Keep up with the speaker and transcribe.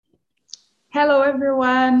Hello,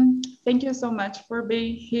 everyone. Thank you so much for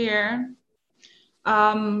being here.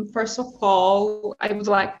 First of all, I would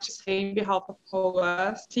like to say on behalf of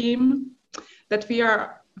HOA's team that we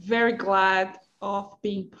are very glad of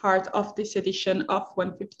being part of this edition of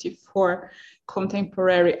 154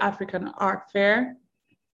 Contemporary African Art Fair.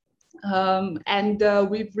 And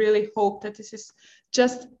we really hope that this is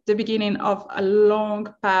just the beginning of a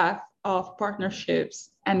long path of partnerships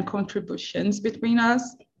and contributions between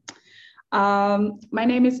us. My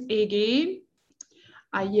name is Iggy.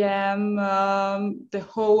 I am the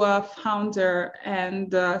HOA founder and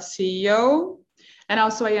CEO. And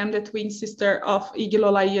also I am the twin sister of Iggy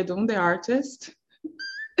Lola Yedun, the artist,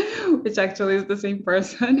 which actually is the same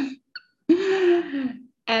person.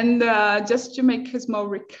 And just to make a small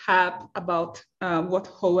recap about what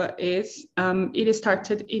HOA is, it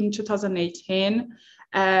started in 2018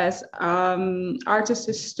 as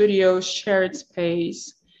artist studio shared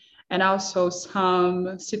space and also some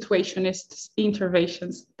situationist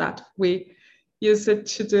interventions that we use it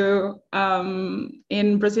to do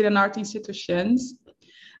in Brazilian art institutions.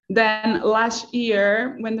 Then last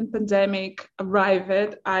year, when the pandemic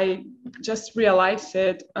arrived, I just realized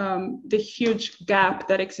the huge gap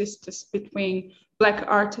that exists between Black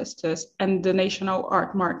artists and the national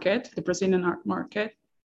art market, the Brazilian art market.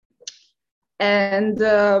 And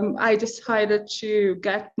I decided to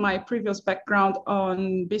get my previous background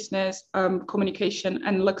on business, communication,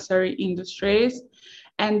 and luxury industries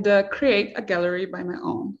and create a gallery by my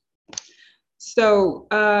own. So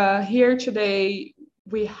here today,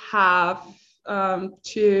 we have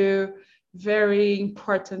two very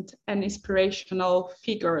important and inspirational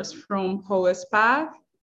figures from HOA's path,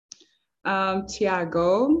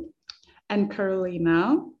 Tiago and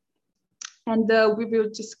Carolina. And we will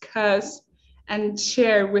discuss and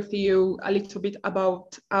share with you a little bit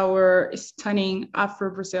about our stunning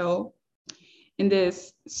Afro-Brazil in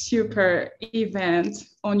this super event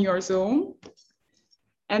on your Zoom.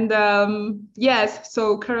 And yes,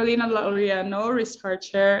 so Carolina Laureano,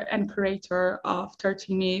 researcher and curator of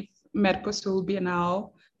 13th Mercosul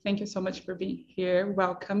Bienal. Thank you so much for being here.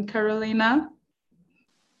 Welcome, Carolina.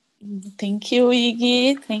 Thank you,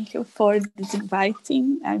 Iggy. Thank you for this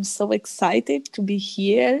inviting. I'm so excited to be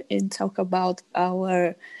here and talk about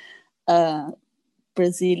our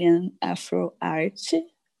Brazilian Afro art.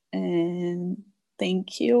 And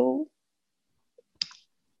thank you.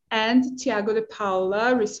 And Tiago de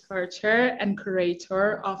Paula, researcher and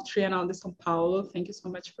curator of Trienal de São Paulo. Thank you so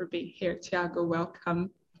much for being here, Tiago.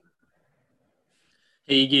 Welcome.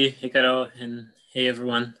 Hey, Iggy. Hey, Carol. And hey,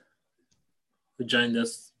 everyone who joined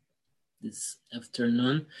us this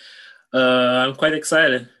afternoon. I'm quite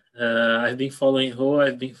excited. I've been following Ho.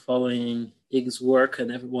 I've been following Iggy's work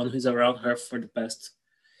and everyone who's around her for the past,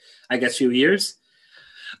 I guess, few years.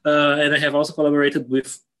 And I have also collaborated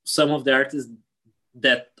with some of the artists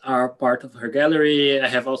that are part of her gallery. I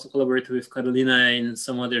have also collaborated with Carolina in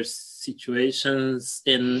some other situations,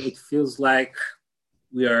 and it feels like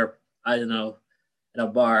we are, I don't know, at a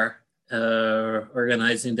bar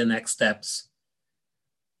organizing the next steps.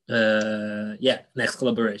 Next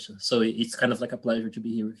collaboration. So it's kind of like a pleasure to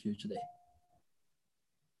be here with you today.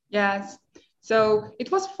 Yes. So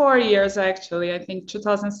it was 4 years, actually, I think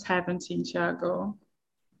 2017, Tiago,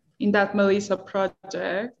 in that Melissa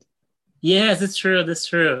project. Yes, that's true. That's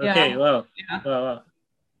true. Yeah. Okay, wow. Yeah. Wow.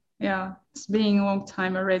 Yeah, it's been a long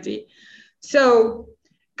time already. So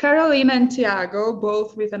Carolina and Tiago,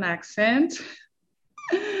 both with an accent,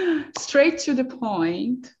 straight to the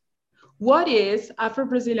point. What is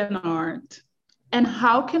Afro-Brazilian art? And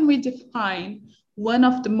how can we define one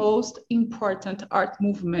of the most important art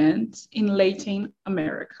movements in Latin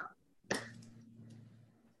America?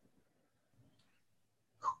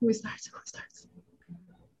 Who starts?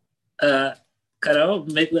 Carol,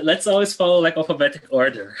 let's always follow like alphabetic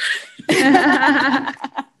order.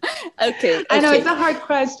 Okay. I know it's a hard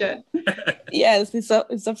question. Yes, it's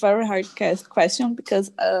a very hard question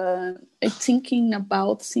because I'm thinking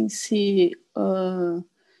about since we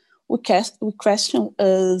question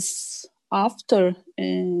us after.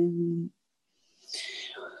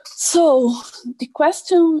 So the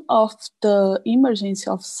question of the emergence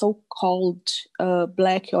of so-called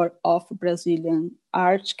Black or Afro-Brazilian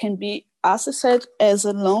art can be assessed as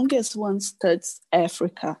long as one studies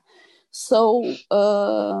Africa. So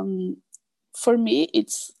for me,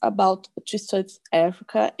 it's about to study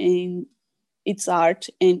Africa and its art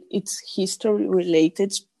and its history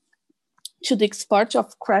related to the export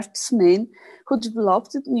of craftsmen who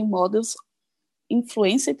developed new models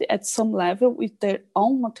influenced at some level with their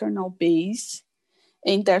own maternal base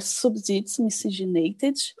and their subsidies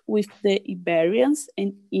miscegenated with the Iberians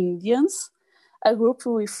and Indians a group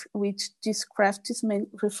with which this craftsmen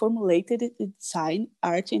reformulated the design,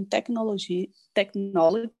 art, and technology,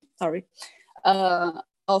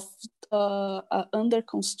 of under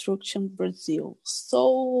construction Brazil.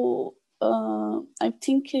 So I'm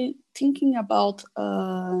thinking about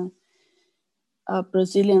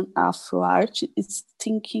Brazilian Afro art. It's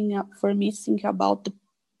thinking about the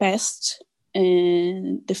past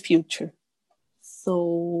and the future.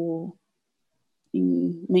 So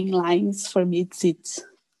in main lines, for me, it's it.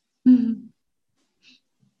 Mm-hmm.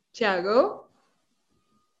 Tiago?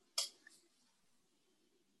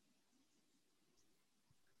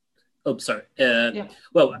 Oh, sorry. Yeah.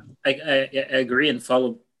 Well, I agree and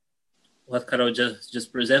follow what Carol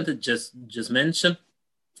just presented, just mentioned.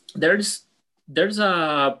 There's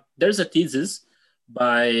a thesis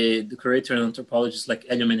by the curator and anthropologist like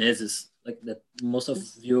Hélio Menezes, like that most of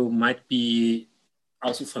you might be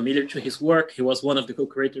also familiar to his work. He was one of the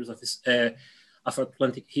co-creators of his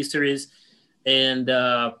Afro-Atlantic Histories, and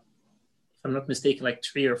if I'm not mistaken, like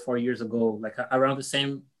 3 or 4 years ago, like around the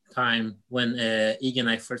same time when Iggy and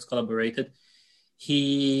I first collaborated,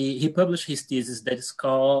 he published his thesis that is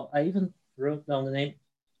called, I even wrote down the name,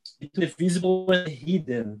 Between the Visible and the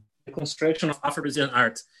Hidden, the Construction of Afro-Brazilian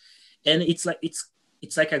Art. And it's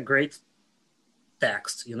like a great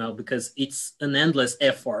text, because it's an endless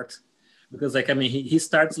effort. Because he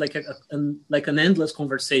starts like an endless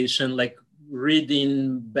conversation, like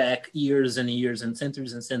reading back years and years and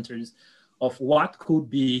centuries of what could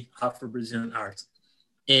be Afro-Brazilian art.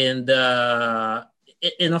 And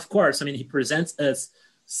of course, he presents us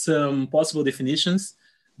some possible definitions,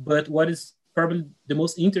 but what is probably the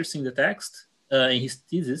most interesting in the text, in his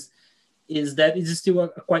thesis, is that it is still a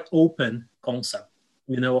quite open concept.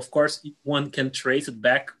 Of course, one can trace it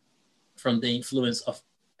back from the influence of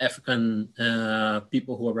African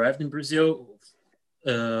people who arrived in Brazil,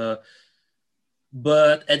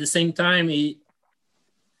 but at the same time,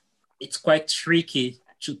 it's quite tricky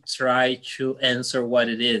to try to answer what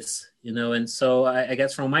it is, and so I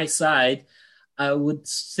guess from my side, I would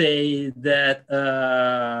say that,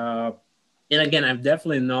 and again, I'm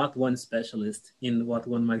definitely not one specialist in what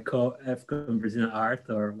one might call African Brazilian art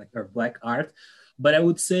or Black art, but I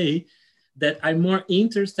would say that I'm more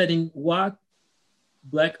interested in what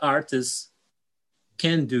Black artists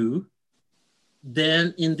can do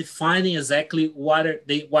than in defining exactly what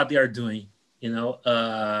they are doing,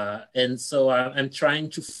 and so I'm trying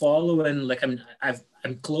to follow, and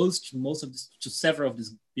I'm close to several of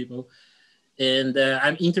these people, and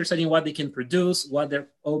I'm interested in what they can produce, what their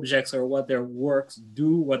objects or what their works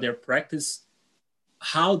do, what their practice,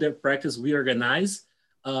 how their practice reorganize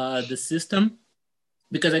the system,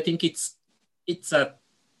 because I think it's a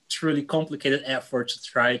truly complicated effort to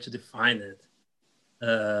try to define it.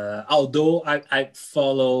 Although I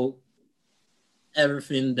follow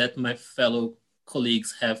everything that my fellow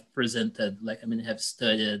colleagues have presented, have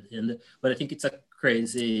studied, but I think it's a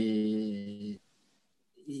crazy,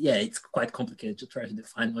 it's quite complicated to try to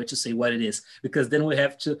define or to say what it is, because then we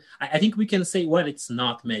have to, I think we can say what it's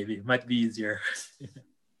not, maybe, it might be easier.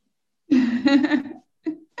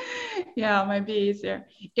 Yeah, might be easier.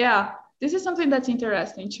 Yeah, this is something that's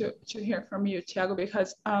interesting to hear from you, Tiago,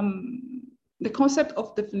 because the concept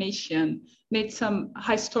of definition needs some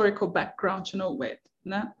historical background to know it.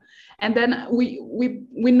 No? And then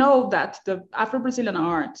we know that the Afro-Brazilian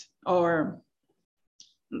art, or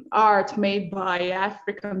art made by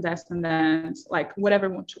African descendants, like whatever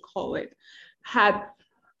you want to call it, had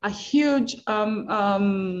a huge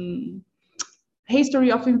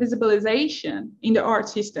history of invisibilization in the art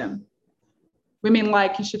system. Women,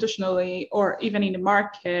 like institutionally or even in the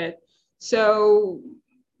market. So,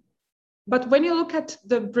 but when you look at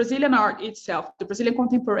the Brazilian art itself, the Brazilian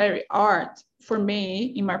contemporary art, for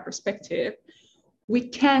me, in my perspective, we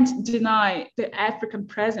can't deny the African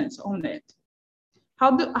presence on it. How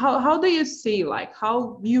do you see,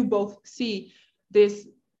 how you both see this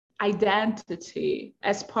identity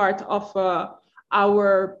as part of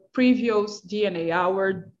our previous DNA,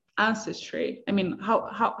 our ancestry?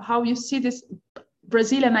 How you see this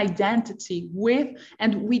Brazilian identity with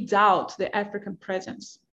and without the African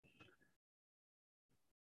presence?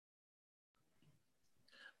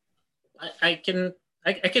 I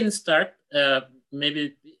can start,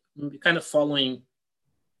 maybe kind of following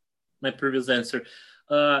my previous answer.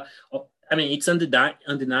 It's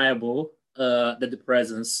undeniable that the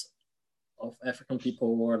presence of African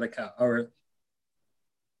people, or our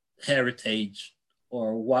heritage,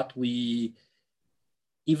 or what we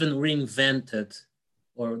even reinvented,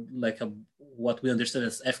 or what we understand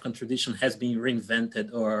as African tradition, has been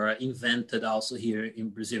reinvented or invented also here in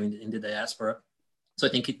Brazil, in the diaspora. So I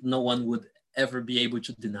think no one would ever be able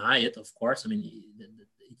to deny it, of course. I mean,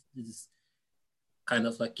 it is kind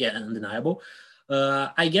of like, yeah, undeniable.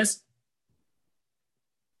 I guess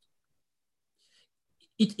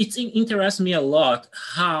it interests me a lot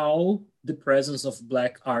how the presence of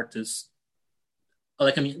Black artists,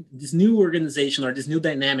 like, I mean, this new organization or this new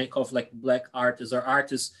dynamic of like Black artists or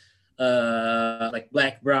artists like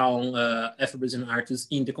Black, Brown, Afro-Brazilian artists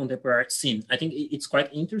in the contemporary art scene. I think it's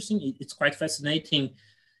quite interesting. It's quite fascinating.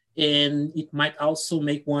 And it might also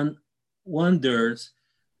make one wonders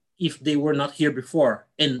if they were not here before.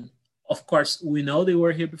 And of course, we know they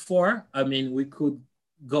were here before. I mean, we could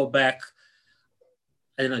go back,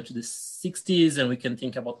 I don't know, to the 60s, and we can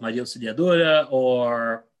think about Maria Auxiliadora,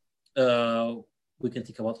 or we can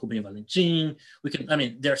think about Rubem Valentim. I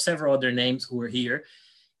mean, there are several other names who were here.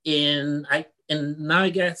 And now I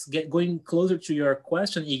guess going closer to your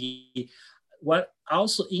question, Iggy, what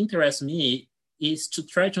also interests me is to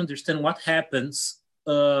try to understand what happens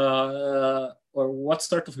or what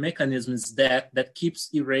sort of mechanisms that keeps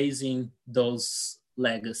erasing those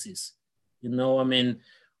legacies. You know, I mean,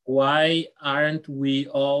 why aren't we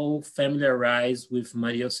all familiarized with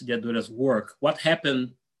Maria Auxiliadora's work? What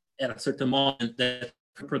happened at a certain moment that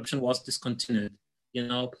her production was discontinued? You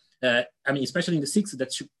know, I mean, especially in the 60s,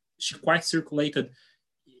 that she quite circulated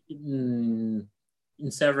in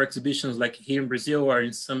several exhibitions, like here in Brazil or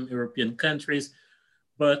in some European countries.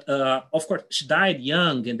 But of course, she died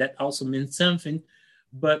young, and that also meant something.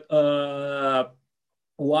 But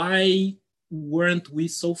why weren't we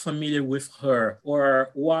so familiar with her?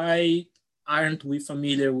 Or why aren't we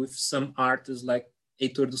familiar with some artists like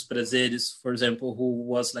Heitor dos Prazeres, for example, who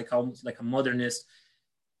was like almost like a modernist,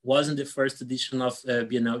 was in the first edition of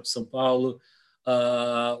Bienal de São Paulo?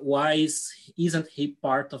 Why isn't he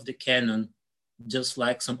part of the canon, just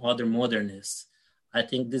like some other modernists? I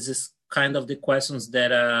think this is kind of the questions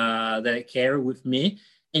that I carry with me.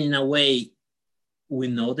 And in a way, we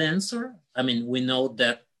know the answer. I mean, we know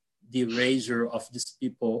that the erasure of these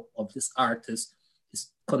people, of these artists, is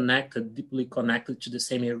deeply connected to the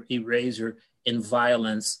same erasure and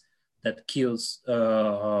violence that kills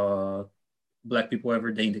Black people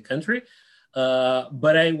every day in the country.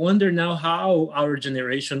 But I wonder now how our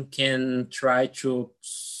generation can try to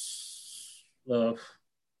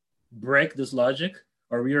break this logic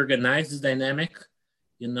or reorganize this dynamic.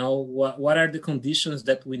 You know, what are the conditions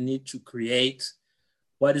that we need to create?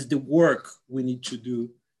 What is the work we need to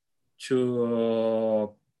do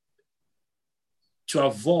to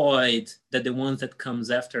avoid that the ones that comes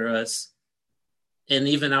after us, and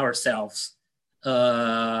even ourselves,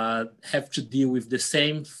 have to deal with the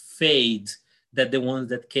same fate that the ones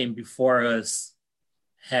that came before us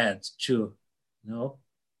had to, you know?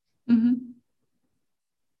 Mm-hmm.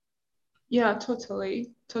 Yeah,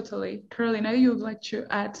 totally. Carolina, you would like to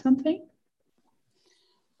add something?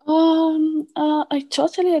 I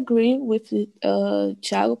totally agree with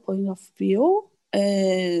Thiago's point of view.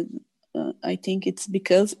 I think it's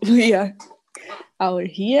because we are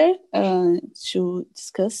here to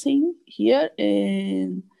discussing here,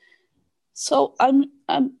 and so I'm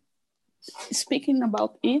speaking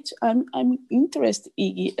about it. I'm interested,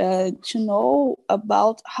 Iggy, to know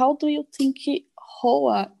about how do you think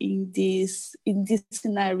Hoa in this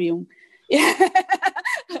scenario?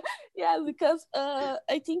 Yeah, because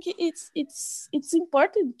I think it's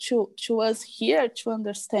important to us here to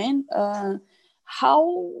understand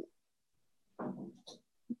how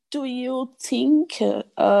do you think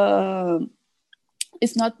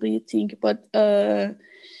it's not do you think, but do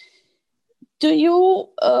you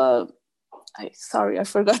sorry, I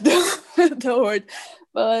forgot the word,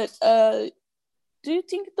 but do you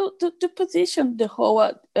think to position the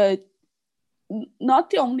Hoa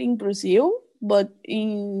not only in Brazil but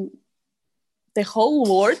in the whole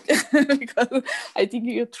world, because I think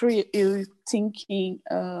you're thinking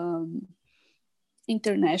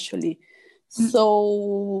internationally.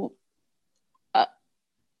 So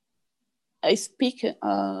I speak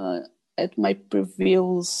at my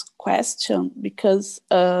previous question because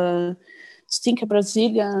to think of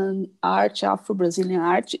Brazilian art, Afro-Brazilian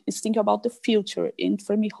art, is think about the future. And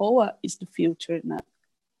for me, Hoa is the future now.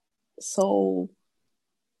 So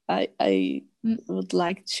I would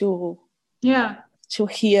like to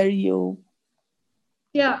hear you.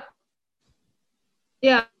 Yeah.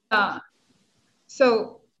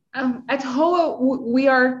 So at Hoa, we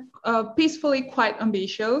are peacefully quite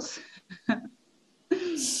ambitious,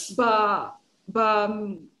 but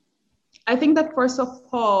I think that first of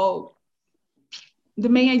all, the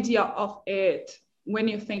main idea of it, when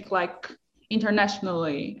you think like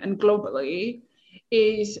internationally and globally,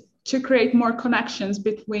 is to create more connections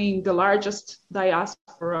between the largest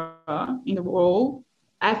diaspora in the world,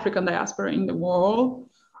 African diaspora in the world,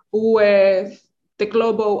 with the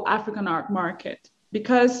global African art market.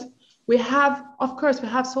 Because we have, of course, we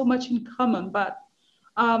have so much in common, but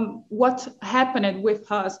what happened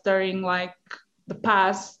with us during like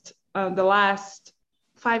the last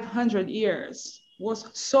 500 years was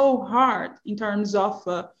so hard in terms of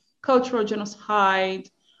cultural genocide,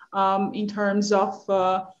 in terms of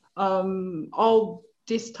all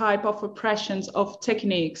this type of oppressions of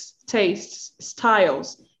techniques, tastes,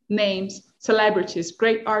 styles, names, celebrities,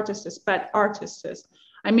 great artists, bad artists.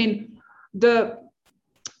 I mean, the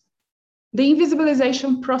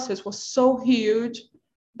invisibilization process was so huge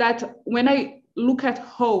that when I look at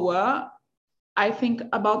Hoa, I think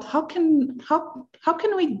about how can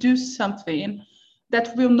we do something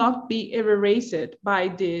that will not be erased by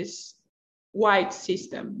this white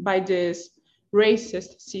system, by this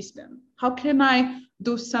racist system? How can I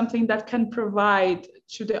do something that can provide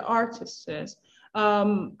to the artists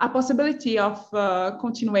a possibility of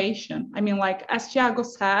continuation? I mean, like as Thiago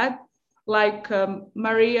said, like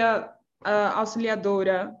Maria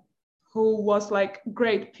Auxiliadora, who was like a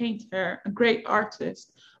great painter, a great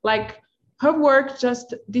artist, like her work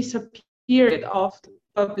just disappeared off the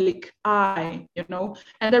public eye, you know?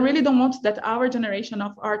 And I really don't want that our generation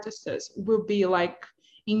of artists will be like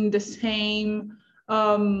in the same,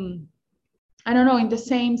 I don't know, in the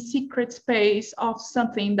same secret space of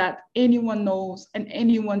something that anyone knows and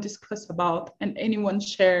anyone discusses about and anyone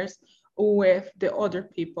shares with the other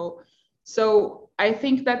people. So I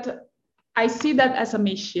think that I see that as a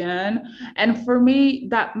mission. And for me,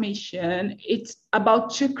 that mission, it's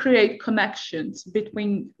about to create connections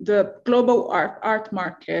between the global art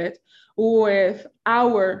market with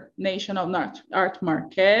our national art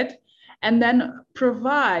market, and then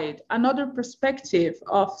provide another perspective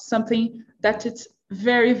of something that it's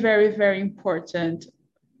very, very, very important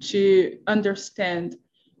to understand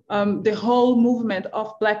the whole movement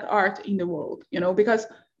of Black art in the world, you know, because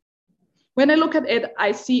when I look at it,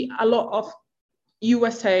 I see a lot of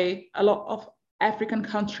USA, a lot of African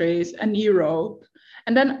countries and Europe.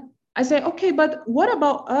 And then I say, okay, but what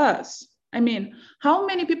about us? I mean, how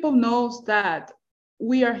many people knows that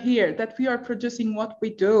we are here, that we are producing what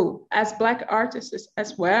we do as Black artists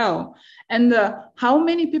as well? And how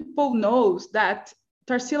many people knows that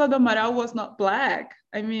Tarsila do Amaral was not Black?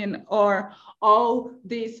 I mean, or all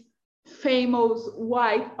these famous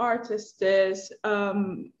white artists,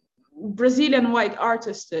 Brazilian white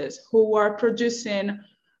artists who are producing,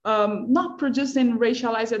 not producing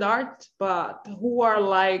racialized art, but who are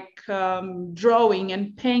like drawing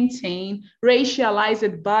and painting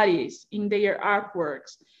racialized bodies in their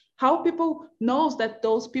artworks. How people knows that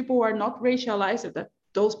those people are not racialized, that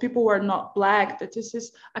those people are not Black, that this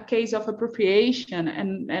is a case of appropriation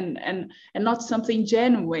and not something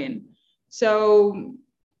genuine. So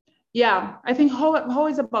yeah, I think Hoa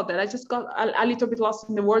is about that. I just got a little bit lost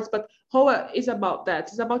in the words, but Hoa is about that.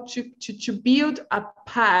 It's about to build a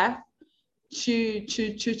path to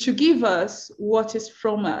give us what is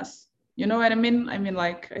from us. You know what I mean? I mean,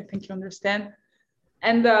 like, I think you understand.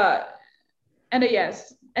 And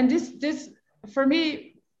yes, and this for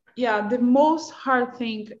me, yeah, the most hard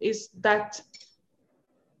thing is that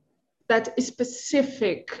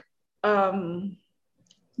specific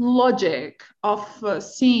logic of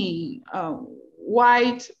seeing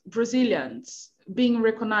white Brazilians being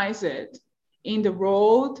recognized in the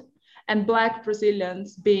world and Black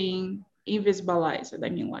Brazilians being invisibilized. I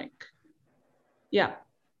mean, like, yeah.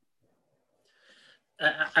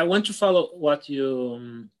 I want to follow what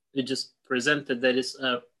you just presented. That is,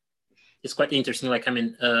 it's quite interesting. Like, I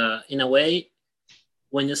mean, in a way,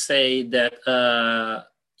 when you say that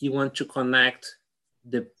you want to connect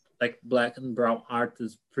the like Black and brown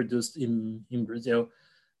artists produced in Brazil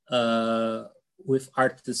with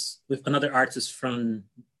another artist from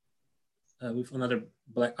with another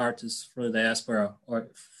Black artist from the diaspora or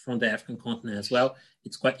from the African continent as well.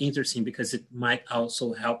 It's quite interesting because it might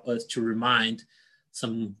also help us to remind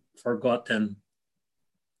some forgotten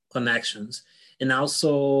connections, and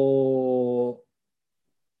also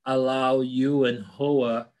allow you and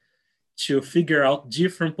Hoa to figure out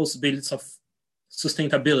different possibilities of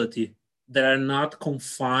sustainability that are not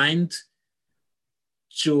confined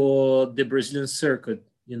to the Brazilian circuit.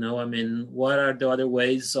 You know, I mean, what are the other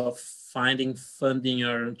ways of finding funding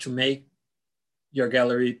or to make your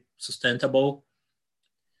gallery sustainable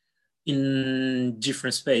in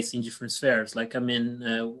different space, in different spheres? Like, I mean,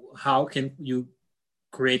 how can you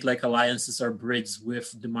create like alliances or bridges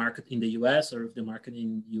with the market in the US or with the market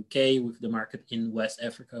in UK, with the market in West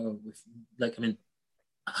Africa, with like, I mean,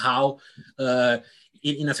 how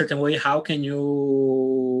in a certain way, how can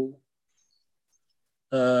you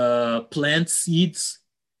plant seeds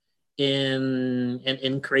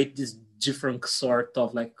and create this different sort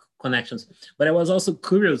of like connections. But I was also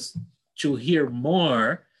curious to hear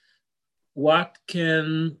more. What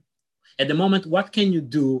can, at the moment, what can you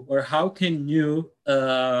do, or how can you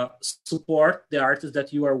support the artists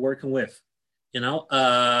that you are working with? You know,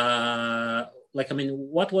 like, I mean,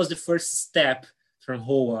 what was the first step from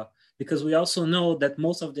HOA? Because we also know that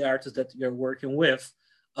most of the artists that you're working with,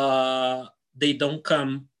 they don't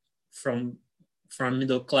come from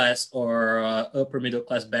middle class or upper middle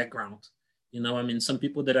class background. You know, I mean, some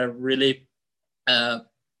people that are really,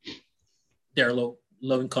 they're low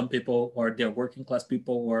income people, or they're working class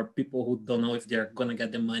people, or people who don't know if they're gonna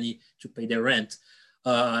get the money to pay their rent.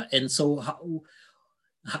 And so,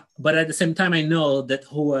 but at the same time, I know that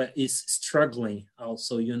HOA is struggling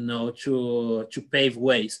also, you know, to pave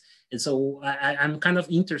ways. And so I'm kind of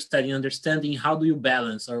interested in understanding, how do you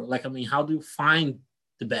balance, or like, I mean, how do you find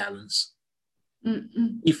the balance?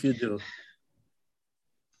 If you do.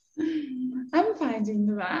 I'm finding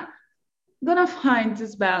that. I'm gonna find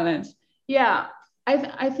this balance. Yeah,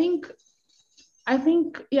 I think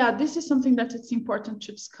yeah, this is something that it's important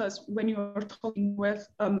to discuss when you're talking with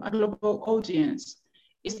a global audience,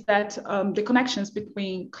 is that the connections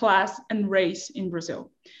between class and race in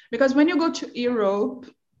Brazil. Because when you go to Europe,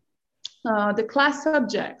 the class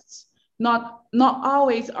subjects not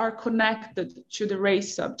always are connected to the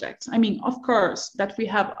race subjects. I mean, of course, that we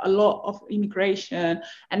have a lot of immigration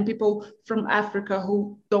and people from Africa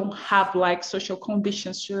who don't have like social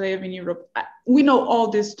conditions to live in Europe. We know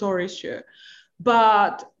all these stories here.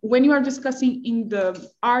 But when you are discussing in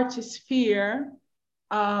the art sphere,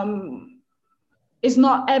 it's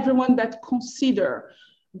not everyone that consider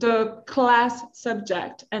the class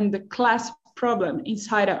subject and the class problem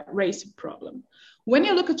inside a race problem. When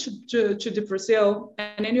you look at to the Brazil,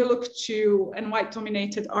 and then you look to a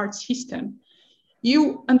white-dominated art system,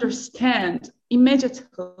 you understand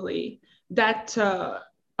immediately that,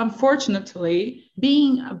 unfortunately,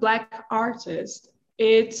 being a Black artist,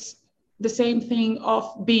 it's the same thing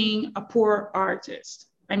of being a poor artist.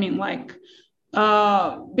 I mean, like,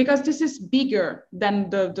 because this is bigger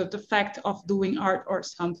than the fact of doing art or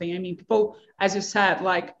something. I mean, people, as you said,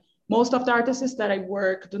 like, most of the artists that I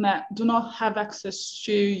work do not have access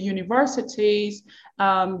to universities.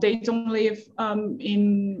 They don't live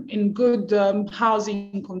in good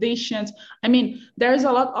housing conditions. I mean, there's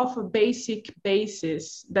a lot of basic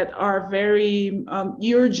bases that are very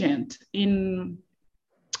urgent in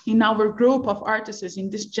our group of artists, in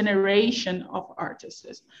this generation of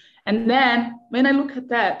artists. And then when I look at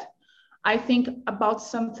that, I think about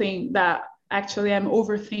something that actually I'm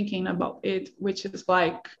overthinking about it, which is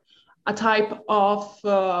like a type of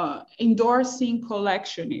endorsing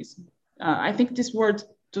collectionism. I think this word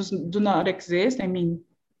do not exist. I mean,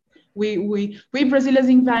 we Brazilians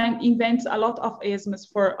invent a lot of isms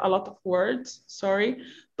for a lot of words, sorry,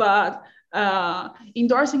 but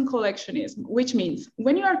endorsing collectionism, which means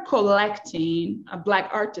when you are collecting a Black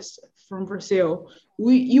artist from Brazil,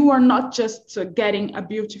 you are not just getting a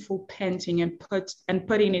beautiful painting and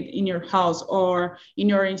putting it in your house or in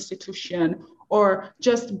your institution, or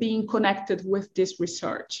just being connected with this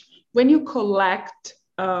research. When you collect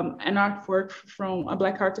an artwork from a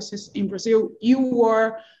Black artist in Brazil, you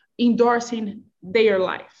are endorsing their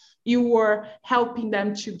life. You are helping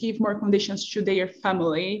them to give more conditions to their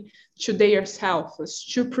family, to their selves,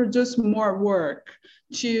 to produce more work,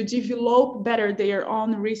 to develop better their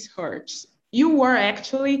own research. You are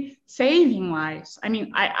actually saving lives. I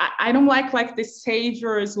mean, I don't like the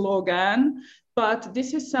savior slogan, but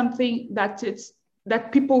this is something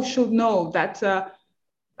that people should know, that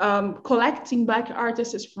collecting Black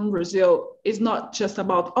artists from Brazil is not just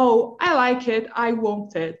about, oh, I like it, I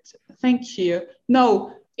want it, thank you.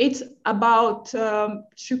 No, it's about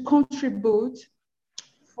to contribute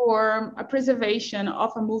for a preservation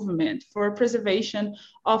of a movement, for a preservation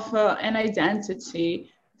of an identity,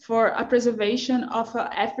 for a preservation of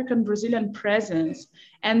African Brazilian presence,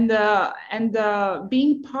 and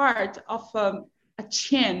being part of a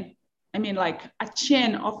chain. I mean, like a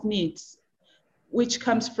chain of needs, which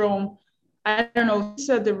comes from, I don't know,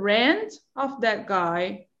 so the rent of that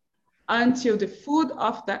guy until the food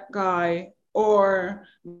of that guy, or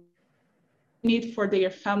need for their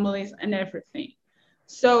families and everything.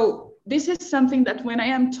 So this is something that when I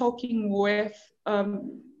am talking with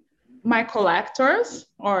my collectors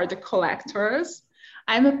or the collectors,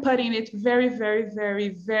 I'm putting it very, very, very,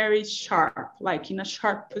 very sharp, like in a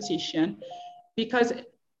sharp position, because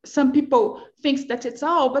some people think that it's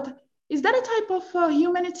all, but is that a type of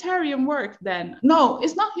humanitarian work then? No,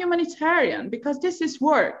 it's not humanitarian because this is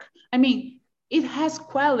work. I mean, it has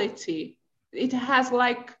quality. It has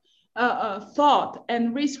like thought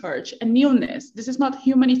and research and newness. This is not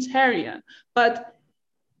humanitarian, but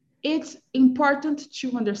it's important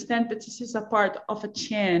to understand that this is a part of a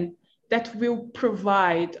chain that will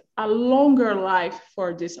provide a longer life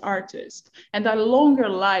for this artist and a longer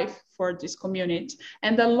life for this community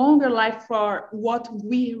and a longer life for what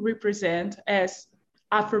we represent as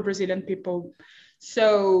Afro-Brazilian people.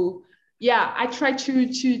 So yeah, I try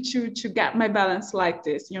to get my balance like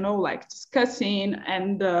this, you know, like discussing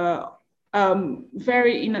and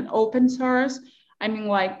very in an open source. I mean,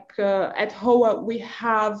 like at HOA, we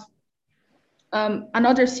have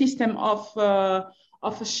another system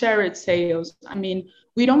of shared sales. I mean,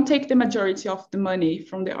 we don't take the majority of the money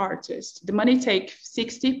from the artist. The money take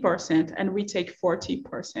 60% and we take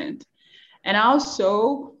 40%. And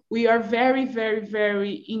also, we are very, very,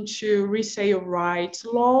 very into resale rights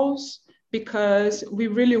laws because we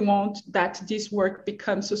really want that this work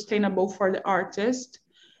becomes sustainable for the artist.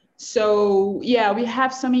 So yeah, we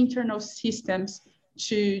have some internal systems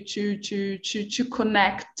to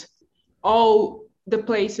connect all the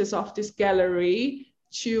places of this gallery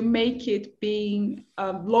to make it being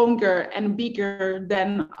longer and bigger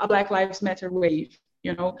than a Black Lives Matter wave,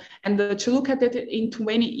 you know, and to look at it in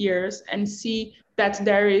 20 years and see that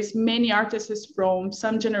there is many artists from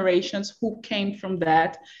some generations who came from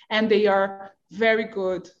that, and they are very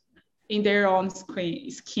good in their own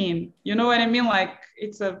skin. You know what I mean? Like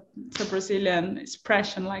it's a Brazilian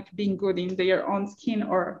expression, like being good in their own skin,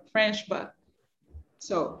 or French, but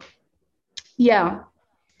so yeah.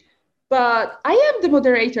 But I am the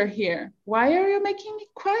moderator here. Why are you making me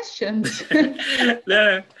questions?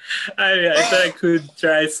 No, I thought I could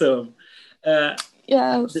try some.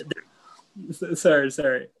 Yes.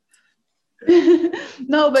 Sorry.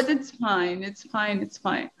 No, but it's fine. It's fine. It's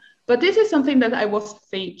fine. But this is something that I was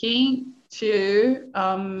thinking too,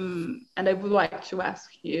 and I would like to ask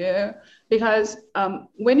you because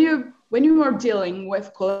when you are dealing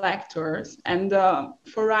with collectors and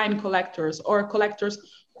foreign collectors or collectors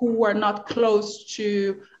who are not close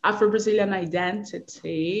to Afro-Brazilian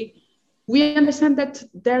identity, we understand that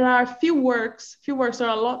there are few works or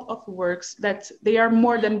a lot of works that they are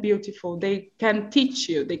more than beautiful. They can teach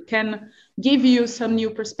you, they can give you some new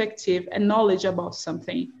perspective and knowledge about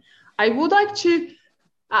something. I would like to,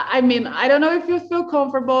 I mean, I don't know if you feel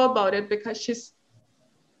comfortable about it because she's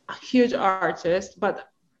a huge artist, but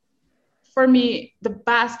for me, the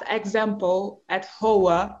best example at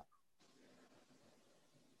HOA.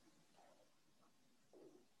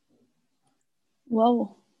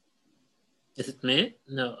 Wow. Is it me?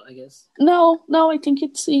 No, I guess. No, I think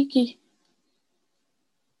it's Iki.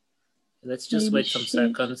 Let's just wait some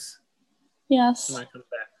seconds. Yes. She might come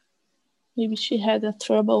back. Maybe she had a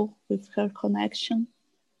trouble with her connection.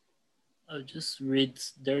 I'll just read.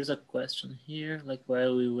 There's a question here, like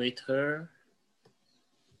while we wait her.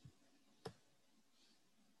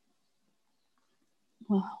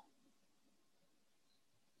 Wow.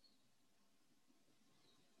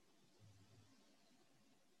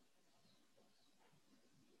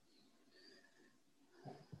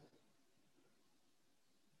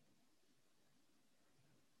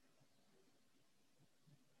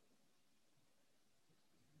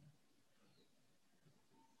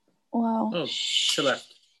 Wow. Oh, she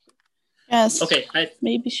left. Yes. Okay.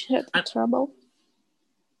 Maybe she had trouble.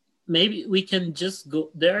 Maybe we can just go.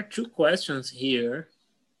 There are two questions here.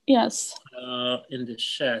 Yes. In the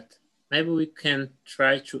chat. Maybe we can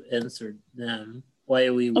try to answer them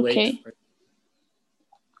while we wait for.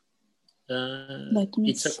 Let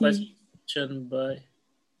me see.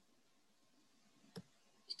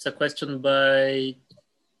 It's a question by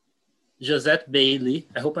Josette Bailey.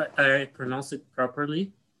 I hope I pronounce it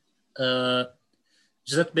properly.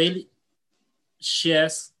 Josette Bailey, she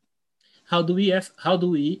asks, how do we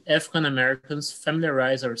African Americans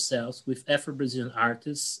familiarize ourselves with Afro-Brazilian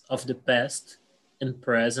artists of the past and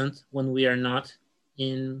present when we are not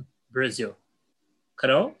in Brazil?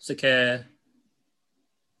 Carol, você quer?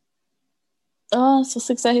 Se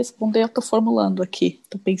você quiser responder, eu tô formulando aqui,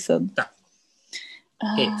 tô pensando. Tá.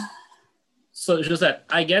 Okay. So, Josette,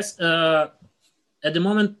 I guess at the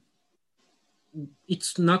moment,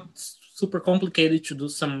 it's not super complicated to do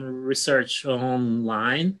some research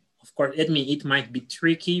online. Of course, it might be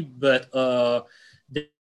tricky, but there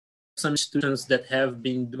are some students that have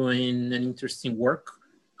been doing an interesting work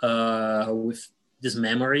with this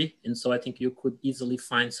memory. And so I think you could easily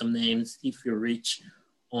find some names if you reach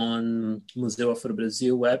on Museu Afro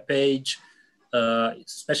Brasil webpage.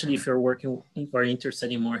 especially if you're working or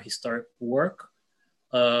interested in more historic work.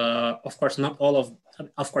 Of course, not all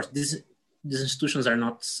of course, these institutions are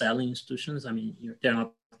not selling institutions. I mean, they're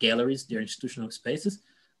not galleries, they're institutional spaces,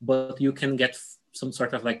 but you can get some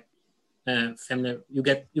sort of like you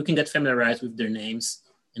can get familiarized with their names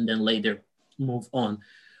and then later move on.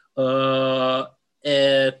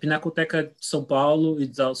 Pinacoteca São Paulo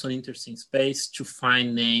is also an interesting space to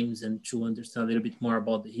find names and to understand a little bit more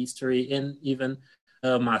about the history, and even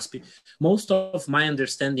MASP. Most of my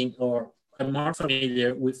understanding, or I'm more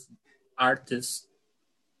familiar with artists,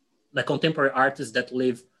 like contemporary artists that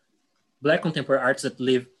live, Black contemporary artists that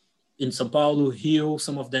live in São Paulo, Rio,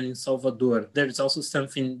 some of them in Salvador. There is also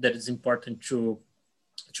something that is important to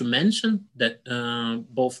mention, that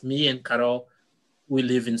both me and Carol, we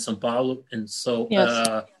live in São Paulo, and so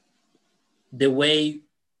yes. The way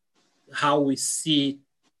how we see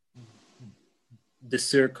the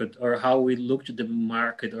circuit, or how we look to the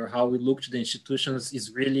market, or how we look to the institutions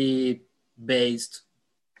is really based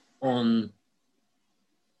on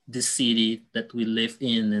the city that we live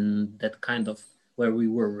in and that kind of where we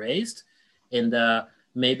were raised. And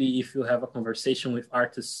maybe if you have a conversation with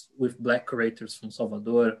artists, with Black curators from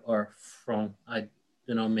Salvador or from,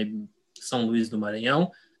 maybe São Luís do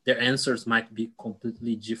Maranhão, their answers might be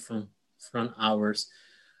completely different from ours.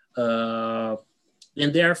 And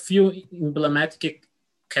there are few emblematic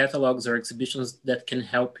catalogs or exhibitions that can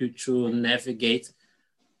help you to navigate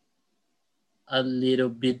a little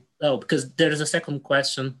bit. Because there's a second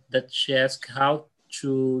question that she asked, how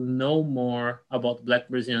to know more about Black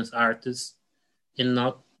Brazilian artists and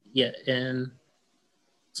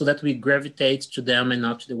so that we gravitate to them and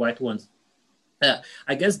not to the white ones.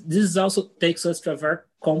 I guess this also takes us to a very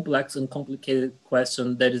complex and complicated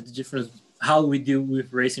question, that is the difference how we deal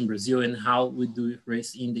with race in Brazil and how we do with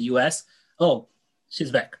race in the US. Oh, she's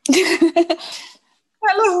back.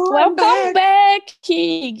 Hello. Welcome back,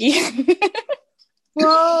 Kig.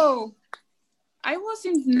 Whoa. I was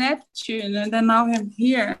in Neptune and then now I'm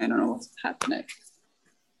here. I don't know what's happening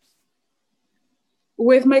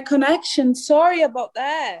with my connection. Sorry about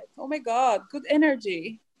that. Oh my God. Good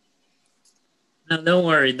energy. No, don't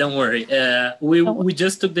worry. We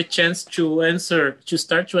just took the chance to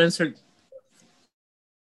start to answer.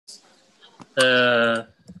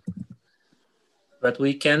 But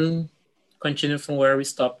we can continue from where we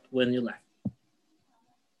stopped when you left.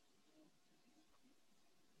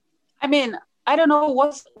 I mean, I don't know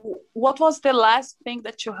what was the last thing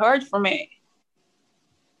that you heard from me.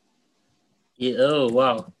 Yeah, oh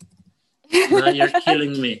wow! Now you're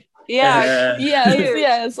killing me. Yeah.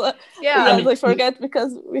 Yes. I forget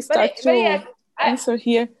because we start to answer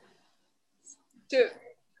here.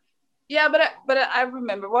 Yeah, but I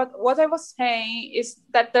remember what I was saying is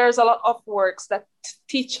that there's a lot of works that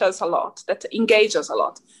teach us a lot, that engage us a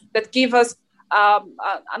lot, that give us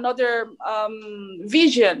another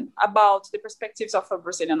vision about the perspectives of a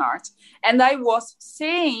Brazilian art. And I was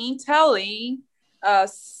telling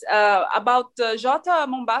us about Jota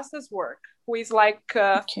Mombassa's work, who is like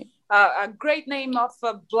a great name of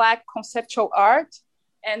Black conceptual art.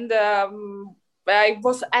 And I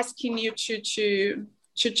was asking you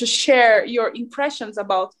to share your impressions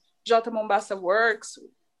about Jota Mombassa works,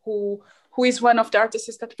 who is one of the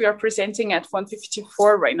artists that we are presenting at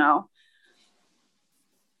 154 right now.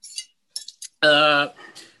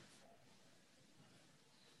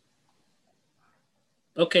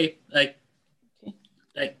 Okay.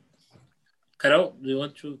 Carol, do you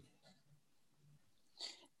want to?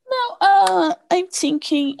 No, I'm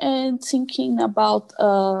thinking about.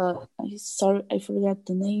 Sorry, I forgot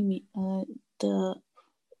the name.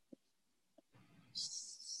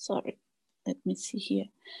 Sorry, let me see here.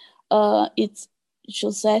 It's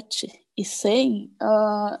Josette is saying.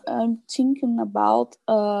 I'm thinking about.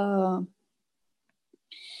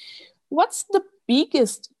 What's the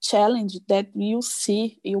biggest challenge that you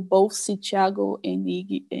both see, Thiago and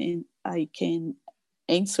Iggy, and I can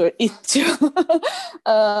answer it too,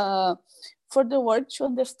 for the work to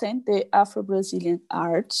understand the Afro-Brazilian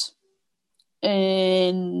art?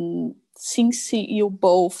 And since you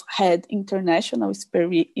both had international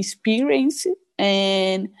experience,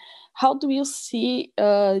 and how do you see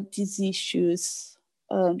these issues?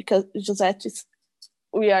 Because Josette,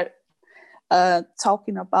 we are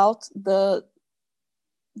talking about the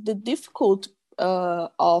difficult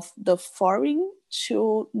of the foreign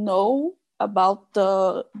to know about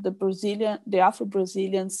the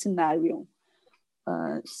Afro-Brazilian scenario.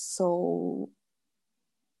 So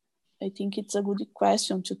I think it's a good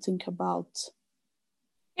question to think about.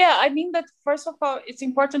 Yeah, I mean that first of all, it's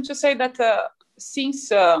important to say that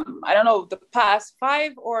since, I don't know, the past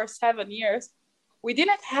 5 or 7 years, we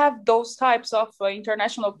didn't have those types of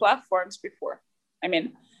international platforms before. I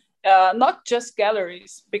mean, not just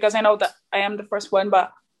galleries, because I know that I am the first one,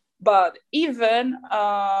 but even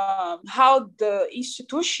how the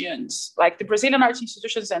institutions, like the Brazilian art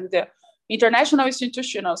institutions and the international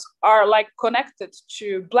institutions, are like connected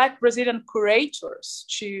to Black Brazilian curators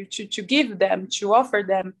to give them, to offer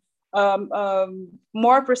them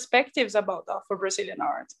more perspectives about Afro-Brazilian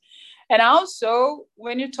art. And also,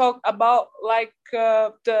 when you talk about like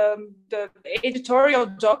the editorial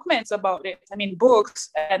documents about it, I mean, books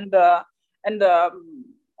and I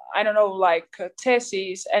don't know, like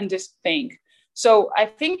theses and this thing. So I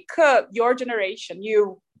think your generation,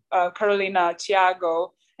 you, Carolina,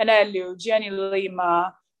 Tiago, and Hélio, Gianni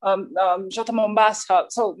Lima, Jota Mombassa,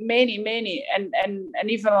 so many, and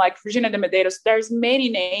even like Virginia de Medeiros, there's many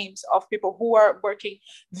names of people who are working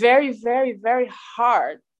very, very, very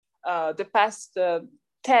hard the past 7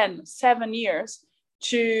 years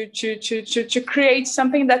to create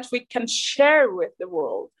something that we can share with the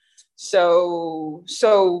world. So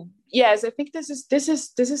yes, I think this is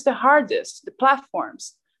the hardest, the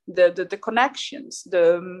platforms, the connections,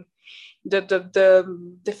 the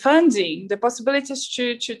funding, the possibilities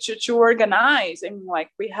to organize. I mean,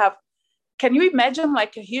 like we have, can you imagine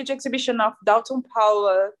like a huge exhibition of Dalton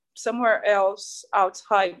Paula somewhere else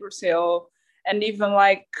outside Brazil, and even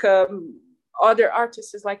like other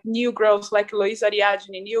artists like new girls like Luiz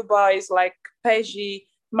Ariadne, new boys like Peggy,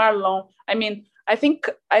 Marlon. I mean, I think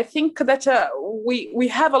that we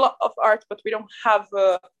have a lot of art, but we don't have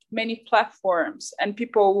many platforms and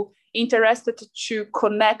people interested to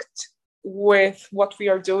connect with what we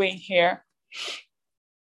are doing here.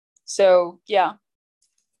 So yeah.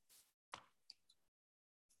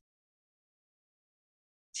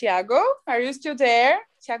 Tiago, are you still there?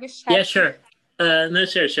 Tiago, yeah, sure. No,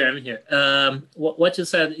 sure, I'm here. What you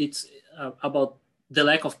said, it's about the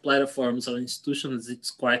lack of platforms or institutions.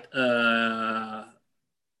 It's quite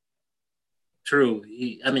true.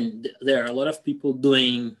 I mean, there are a lot of people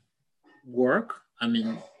doing work. I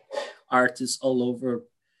mean, artists all over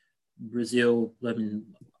Brazil. I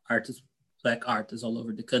mean, Black artists all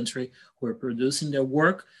over the country who are producing their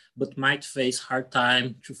work, but might face hard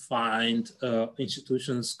time to find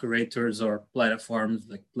institutions, curators, or platforms,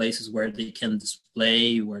 like places where they can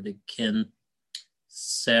display, where they can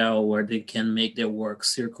sell, where they can make their work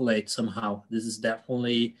circulate somehow. This is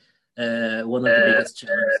definitely one of the biggest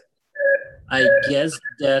challenges. I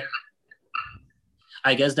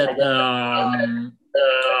guess that the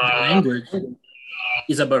language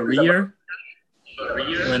is a barrier.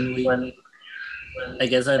 I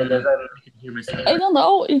guess I can hear myself. I don't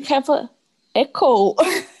know. You have an echo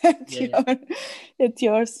at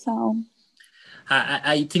your sound.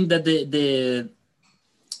 I think that the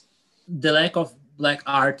lack of Black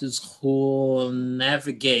artists who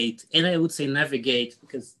navigate, and I would say navigate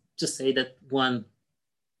because just say that one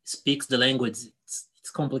speaks the language,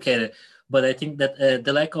 it's complicated. But I think that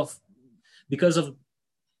the lack of, because of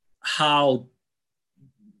how,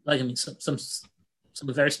 like I mean, some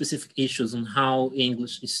very specific issues on how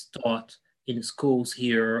English is taught in schools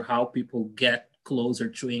here, how people get closer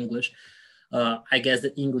to English. I guess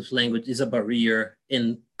the English language is a barrier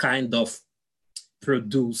and kind of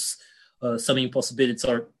produce some impossibilities,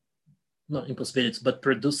 or not impossibilities, but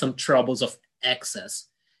produce some troubles of access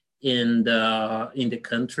in the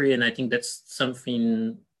country. And I think that's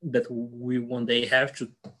something that we one day have to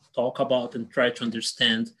talk about and try to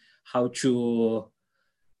understand how to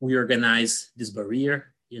reorganize this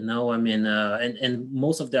barrier, you know. I mean, and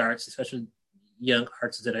most of the artists, especially young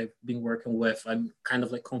artists that I've been working with, I'm kind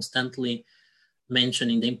of like constantly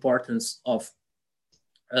mentioning the importance of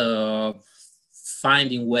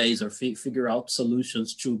finding ways or figure out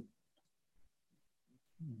solutions to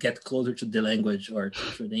get closer to the language or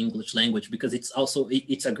to the English language, because it's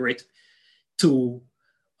a great tool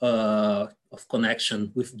of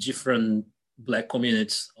connection with different Black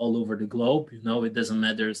communities all over the globe. You know, it doesn't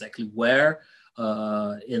matter exactly where.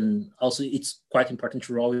 And also it's quite important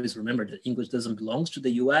to always remember that English doesn't belong to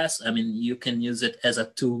the US. I mean, you can use it as a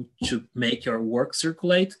tool to make your work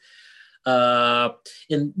circulate.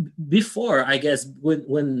 And before, I guess,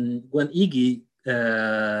 when Iggy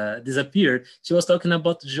disappeared, she was talking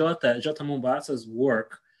about Jota Mombassa's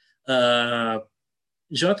work. Jota,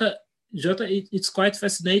 it's quite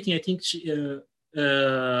fascinating. I think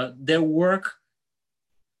their work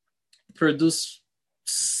produced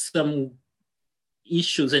some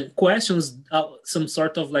issues and questions, some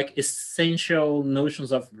sort of like essential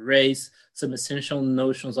notions of race, some essential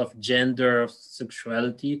notions of gender, of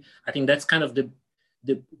sexuality. I think that's kind of the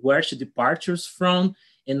where she departures from,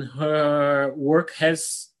 and her work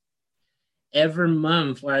has every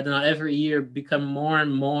month, or I don't know, every year become more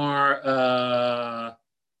and more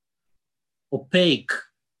opaque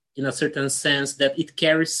in a certain sense, that it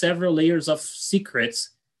carries several layers of secrets.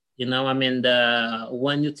 I mean,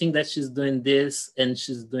 when you think that she's doing this and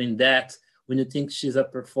she's doing that, when you think she's a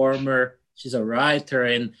performer, she's a writer,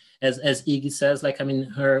 and as Iggy says, like, I mean,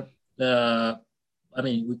 her,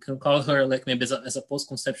 we can call her like maybe as a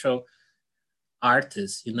post-conceptual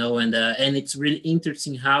artist, and it's really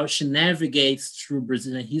interesting how she navigates through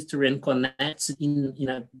Brazilian history and connects it in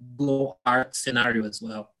a global art scenario as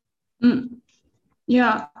well.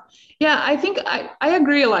 Yeah, I think I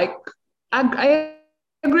agree. Like, I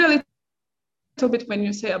agree a little bit when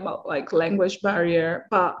you say about like language barrier,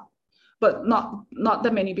 but not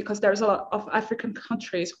that many, because there's a lot of African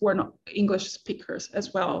countries who are not English speakers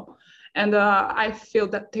as well, and I feel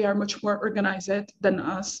that they are much more organized than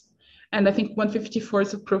us. And I think 154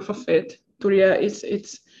 is a proof of it. Turia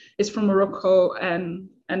is from Morocco, and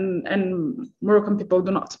Moroccan people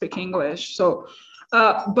do not speak English. So,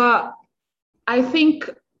 but I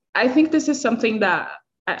think this is something that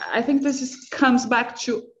I think comes back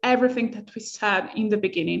to everything that we said in the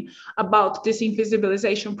beginning about this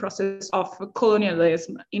invisibilization process of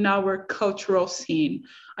colonialism in our cultural scene.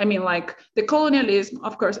 I mean, like, the colonialism,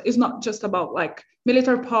 of course, is not just about like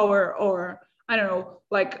military power or, I don't know,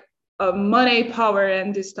 like money, power,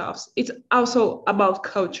 and this stuff. It's also about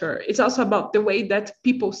culture. It's also about the way that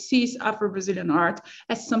people see Afro-Brazilian art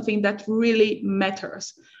as something that really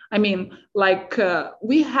matters. I mean, like,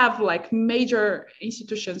 we have like major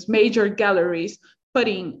institutions, major galleries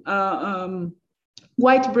putting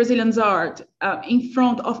white Brazilians art in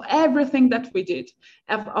front of everything that we did,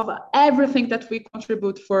 of everything that we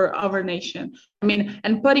contribute for our nation. I mean,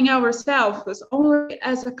 and putting ourselves only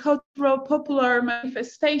as a cultural, popular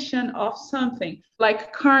manifestation of something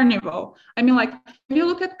like Carnival. I mean, like, if you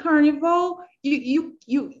look at Carnival, you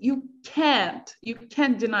can't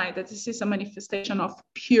deny that this is a manifestation of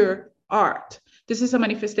pure art. This is a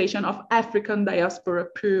manifestation of African diaspora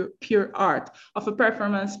pure art, of a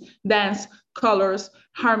performance, dance, colors,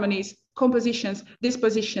 harmonies, compositions,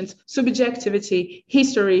 dispositions, subjectivity,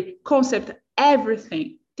 history, concept,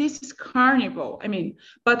 everything. This is Carnival. I mean,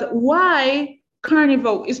 but why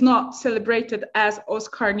Carnival is not celebrated as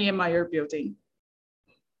Oscar Niemeyer building?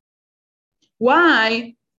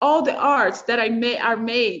 Why all the arts that are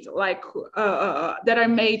made like that are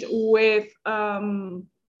made with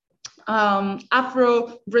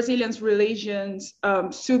Afro-Brazilian religions,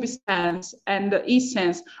 substance and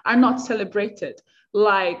essence are not celebrated,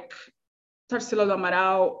 like Tarsila do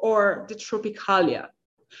Amaral or the Tropicalia?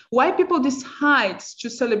 Why people decide to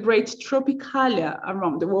celebrate Tropicalia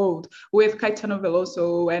around the world with Caetano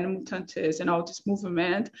Veloso and Mutantes and all this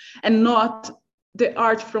movement, and not the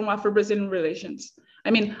art from Afro-Brazilian religions? I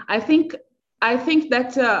mean, I think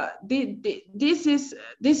that this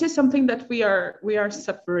is something that we are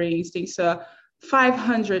suffering since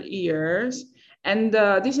 500 years, and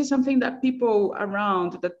this is something that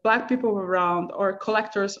Black people around, or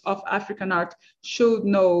collectors of African art should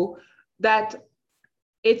know, that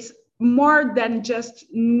it's more than just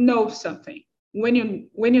know something. When you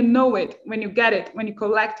know it, when you get it, when you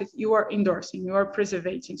collect it, you are endorsing, you are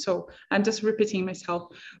preserving. So I'm just repeating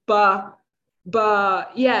myself, but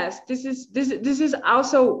yes, this is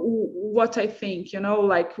also what I think,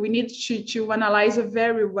 like, we need to analyze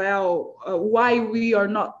very well why we are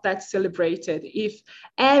not that celebrated, if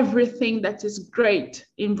everything that is great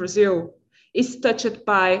in Brazil is touched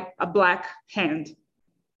by a Black hand.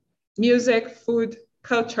 Music, food,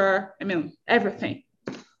 culture, I mean, everything.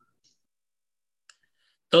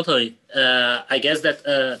 Totally. I guess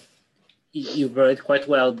that you brought it quite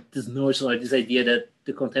well, this notion, or this idea that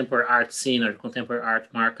the contemporary art scene or contemporary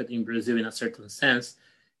art market in Brazil, in a certain sense,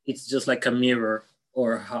 it's just like a mirror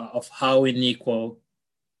of how unequal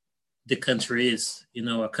the country is.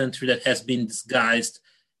 A country that has been disguised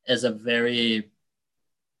as a very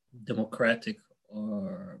democratic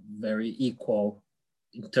or very equal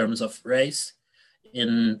in terms of race,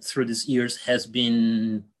 and through these years has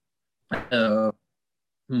been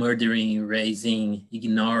murdering, erasing,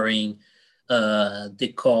 ignoring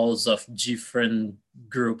the calls of different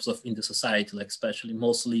groups in the society, like especially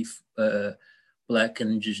mostly Black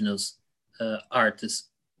and indigenous artists.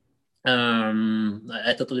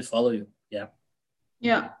 I totally follow you.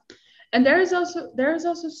 Yeah, and there is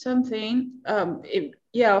also something.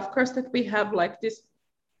 Of course, that we have like this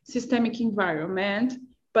systemic environment,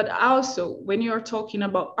 but also when you're talking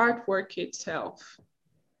about artwork itself,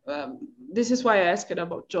 this is why I asked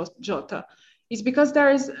about Jota. It's because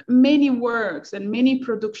there is many works and many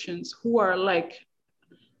productions who are like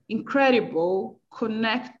incredible,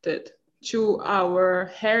 connected to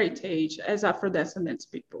our heritage as Afro-descendants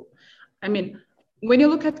people. I mean, when you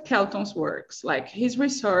look at Kelton's works, like his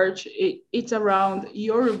research, it's around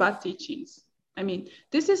Yoruba teachings. I mean,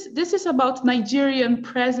 this is about Nigerian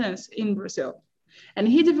presence in Brazil. And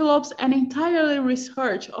he develops an entirely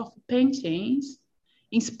research of paintings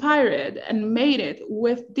inspired and made it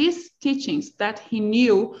with these teachings that he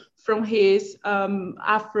knew from his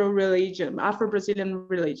Afro-Brazilian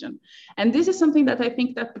religion. And this is something that I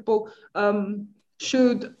think that people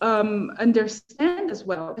should understand as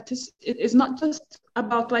well. It is not just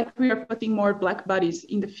about like we are putting more Black bodies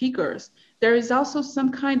in the figures. There is also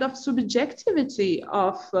some kind of subjectivity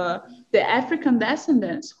of the African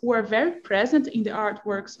descendants who are very present in the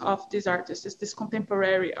artworks of these artists, these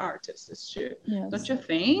contemporary artists too. Yes. Don't you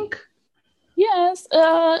think? Yes,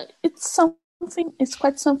 it's something. It's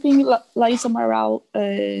quite something Laísa Amaral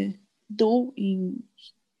do in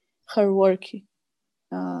her work.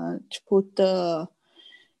 To put the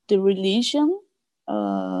religion,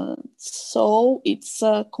 so it's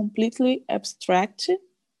completely abstract,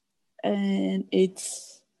 and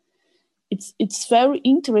it's very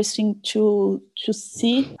interesting to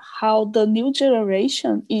see how the new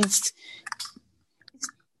generation is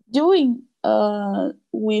doing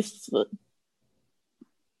with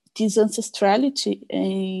this ancestrality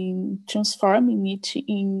and transforming it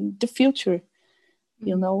in the future,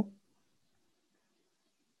 you know.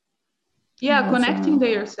 Yeah, connecting to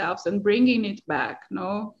yourselves and bringing it back,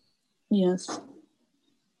 no? Yes.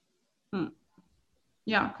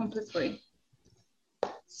 Yeah, completely.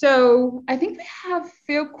 So I think we have a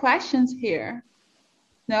few questions here.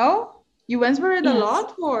 No? You answered a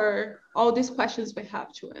lot, or all these questions we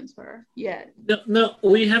have to answer yet? No,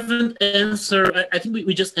 we haven't answered. I think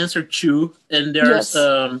we just answered two, and there's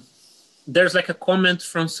like a comment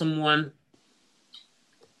from someone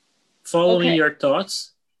following your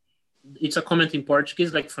thoughts. It's a comment in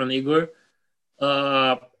Portuguese, like from Igor.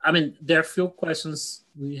 I mean, there are a few questions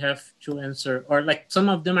we have to answer, or like some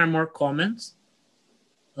of them are more comments.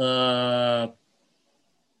 But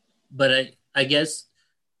I guess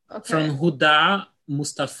from Huda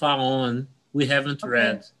Mustafa on, we haven't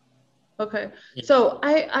read. Okay. Yeah. So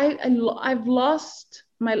I've lost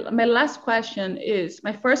my last question is,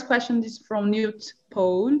 my first question is from Newt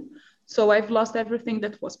Pole. So I've lost everything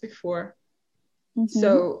that was before. Mm-hmm.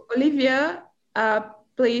 So Olivia,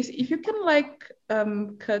 please, if you can like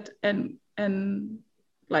cut and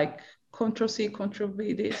like Ctrl+C,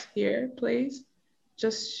 Ctrl+V this here, please,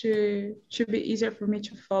 just to be easier for me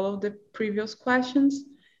to follow the previous questions.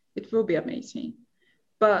 It will be amazing.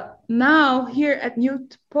 But now here at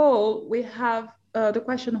Newt Pole, we have the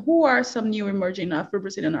question: who are some new emerging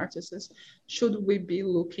Afro-Brazilian artists should we be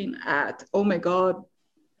looking at? Oh my God.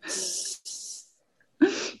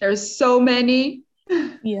 There's so many.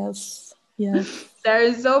 Yes.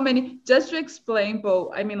 There's so many. Just to explain,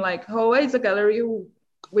 Bo, I mean, like, Hoa is a gallery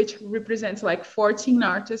which represents like 14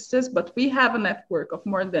 artists, but we have a network of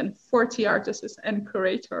more than 40 artists and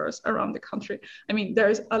curators around the country. I mean,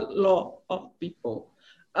 there's a lot of people.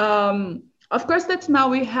 Of course, that's now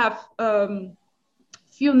we have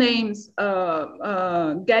few names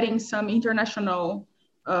getting some international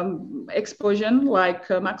exposure, like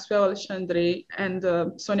Maxwell Alexandre and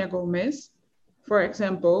Sonia Gomez, for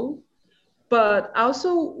example. But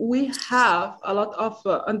also we have a lot of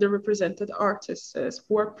underrepresented artists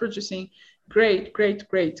who are producing great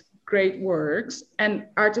works, and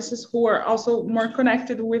artists who are also more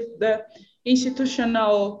connected with the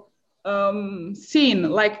institutional scene,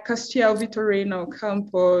 like Castiel Vitorino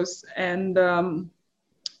Campos, and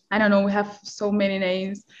I don't know, we have so many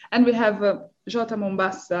names. And we have Jota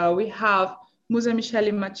Mombassa, we have Musa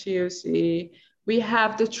Michele Matiusi, we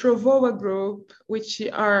have the Trovoa group, which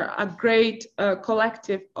are a great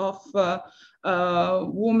collective of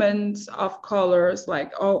women of colors,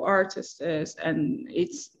 like all artists, and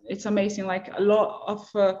it's amazing, like a lot of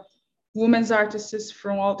women's artists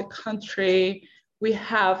from all the country. We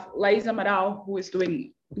have Laísa Amaral, who is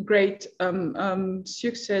doing great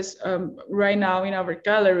success right now in our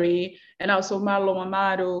gallery, and also Marlon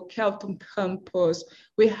Amaro, Kelton Campos.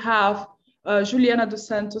 We have Juliana dos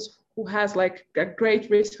Santos, who has like a great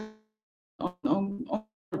research on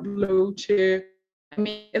blue too. I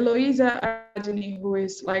mean, Eloisa Ardini, who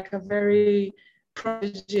is like a very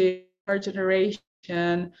prodigy of our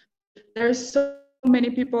generation. There's so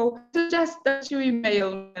many people. Suggest that you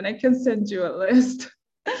email me and I can send you a list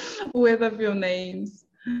with a few names.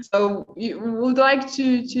 So you would like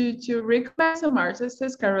to recommend some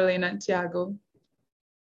artists, Carolina and Tiago?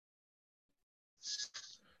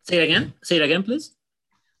 Say it again, please.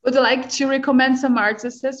 Would you like to recommend some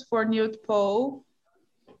artists for Newt Pole?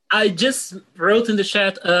 I just wrote in the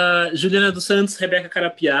chat Juliana dos Santos, Rebecca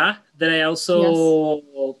Carapia, that I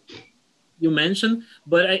also you mentioned,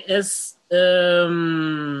 but as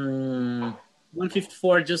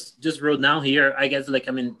 154 just wrote down here, I guess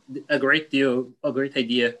a great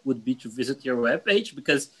idea would be to visit your webpage,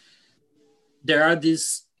 because there are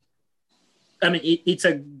these. It's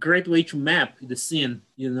a great way to map the scene,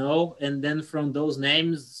 and then from those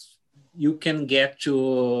names you can get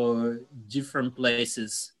to different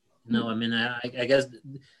places. I guess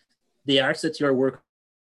the arts that you're working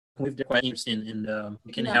with, they're quite interesting, and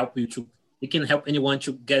it can help anyone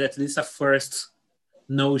to get at least a first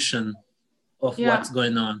notion of what's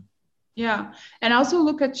going on. Yeah, and also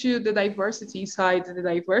look at the diversity inside the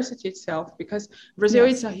diversity itself, because Brazil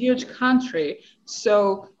is a huge country.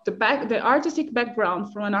 So the artistic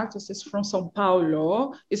background from an artist is from São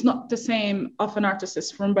Paulo is not the same of an artist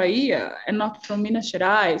is from Bahia and not from Minas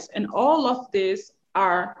Gerais, and all of these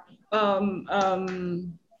are how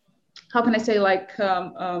can I say,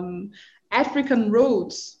 African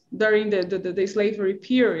roots during the slavery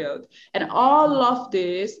period. And all of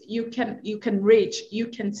this, you can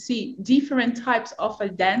see different types of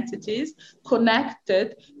identities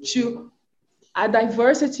connected to a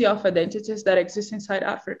diversity of identities that exist inside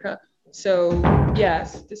Africa. So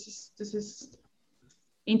yes, this is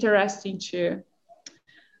interesting too.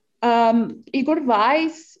 Igor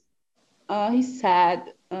Weiss, he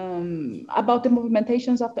said, about the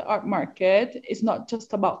movementations of the art market is not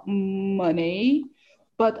just about money,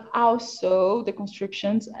 but also the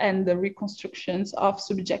constructions and the reconstructions of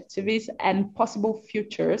subjectivities and possible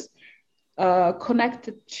futures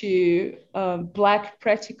connected to Black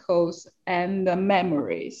practicals and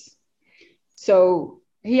memories. So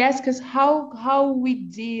he asks us how we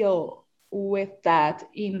deal with that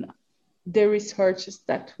in the researches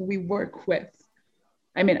that we work with.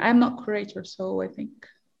 I'm not curator, so I think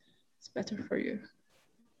it's better for you.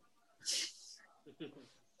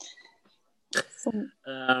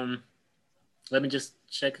 Let me just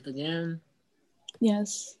check it again.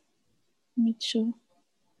 Yes, me too.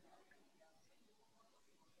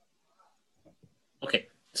 Okay,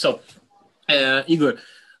 so Igor,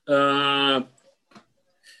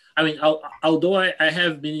 although I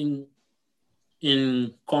have been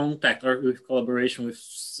in contact or with collaboration with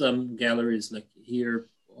some galleries like here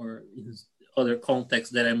or in other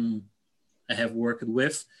contexts that I have worked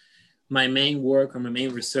with, my main work or my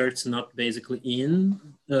main research is not basically in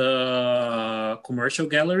commercial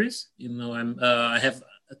galleries. I have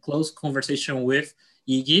a close conversation with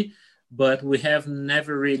Iggy, but we have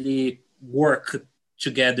never really worked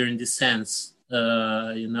together in this sense.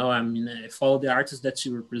 I follow the artists that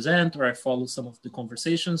you represent, or I follow some of the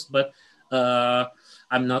conversations, but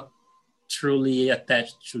I'm not truly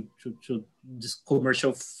attached to this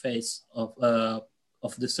commercial phase of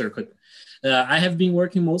the circuit. I have been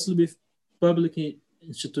working mostly with public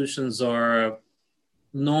institutions or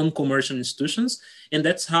non-commercial institutions, and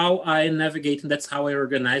that's how I navigate, and that's how I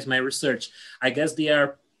organize my research. I guess they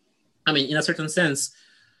are, in a certain sense,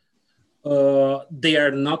 they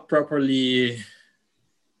are not properly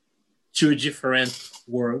two different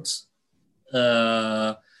worlds,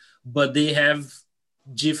 but they have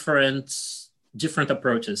different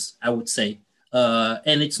approaches, I would say.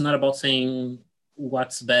 And it's not about saying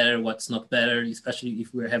what's better, what's not better, especially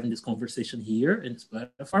if we're having this conversation here in this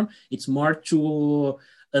platform. It's more to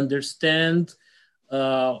understand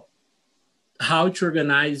how to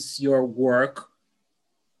organize your work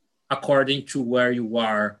according to where you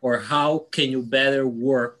are, or how can you better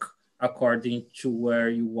work according to where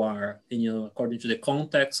you are, according to the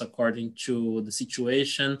context, according to the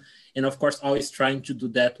situation, and of course, always trying to do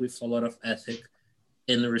that with a lot of ethic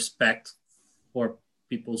and respect for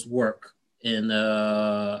people's work and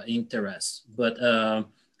interests. But in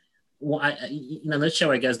a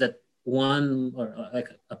nutshell, I guess that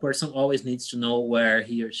a person always needs to know where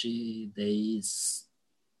he or she is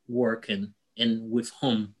working and with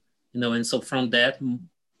whom, and so from that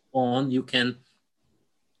on, you can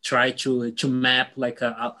try to map like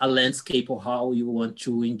a landscape of how you want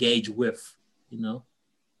to engage with,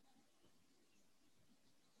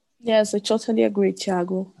 Yes, I totally agree,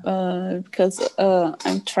 Thiago. Because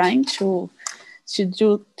I'm trying to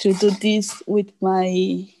do this with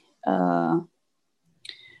my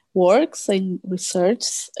works and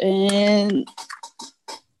research, and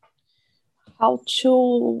how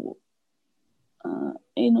to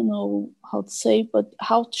I don't know how to say, but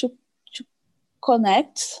how to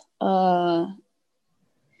connect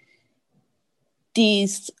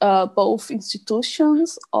these both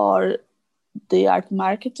institutions or the art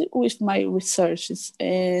market with my researches,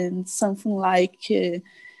 and something like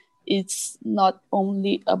it's not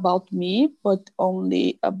only about me, but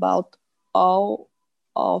only about all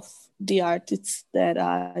of the artists that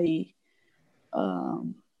I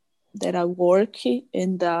work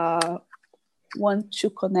and want to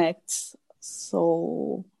connect.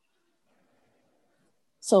 So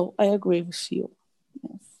I agree with you.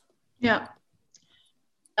 Yes. Yeah.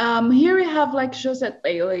 Here we have like Josette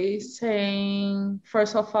Bailey saying,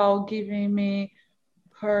 first of all, giving me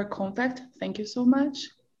her contact. Thank you so much.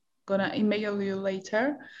 Gonna email you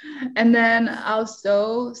later. And then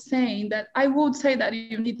also saying that I would say that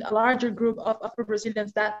you need a larger group of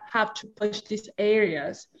Afro-Brazilians that have to push these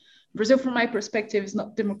areas. Brazil, from my perspective, is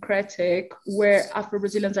not democratic where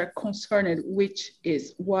Afro-Brazilians are concerned, which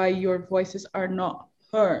is why your voices are not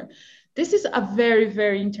heard. This is a very,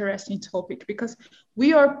 very interesting topic because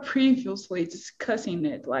we are previously discussing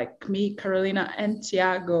it, like me, Carolina, and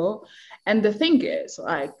Tiago. And the thing is,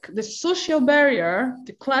 like the social barrier,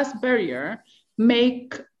 the class barrier,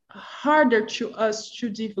 make harder to us to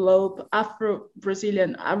develop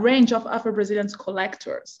Afro-Brazilian, a range of Afro-Brazilian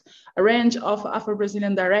collectors, a range of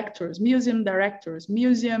Afro-Brazilian directors, museum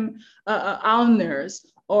owners,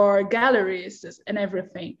 or galleries, and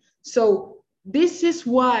everything. So this is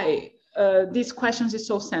why these questions is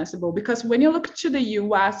so sensible, because when you look to the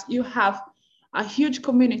US, you have a huge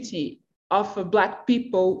community of Black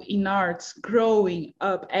people in arts growing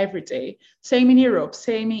up every day. Same in Europe,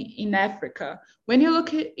 same in Africa. When you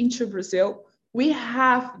look into Brazil, we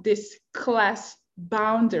have this class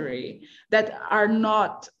boundary that are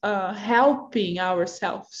not helping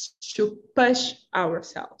ourselves to push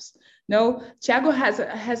ourselves. No, Tiago has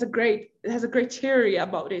a great theory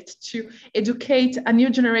about it, to educate a new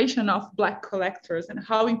generation of Black collectors and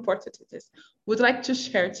how important it is. Would like to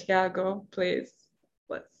share, Tiago, please?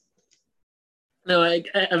 No, I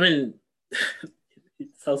mean,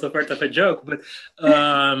 it's also part of a joke, but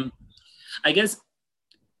I guess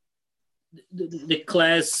the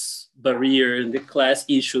class barrier, the class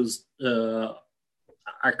issues are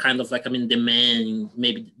kind of like,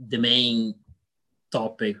 maybe the main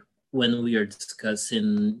topic when we are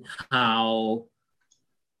discussing how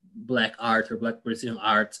Black art or Black Brazilian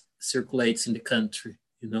art circulates in the country.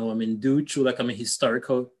 Due to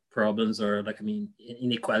historical problems or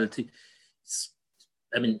inequality.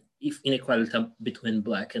 If inequality between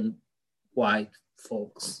Black and white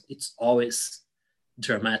folks, it's always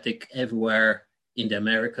dramatic everywhere in the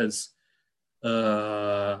Americas.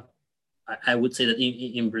 I would say that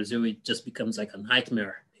in Brazil, it just becomes like a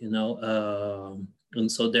nightmare, and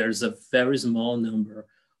so there's a very small number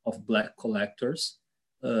of Black collectors,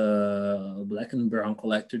 Black and brown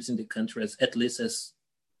collectors in the country, at least as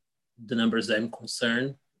the numbers I'm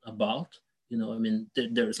concerned about.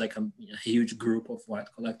 There's like a huge group of white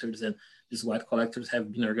collectors, and these white collectors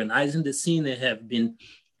have been organizing the scene. They have been,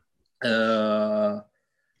 I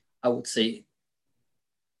would say,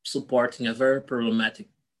 supporting a very problematic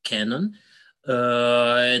canon.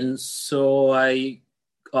 And so I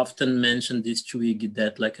often mention this to Iggy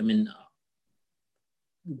that,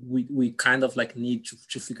 we kind of need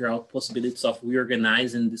to figure out possibilities of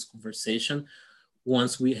reorganizing this conversation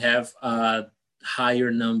once we have a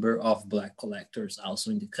higher number of Black collectors also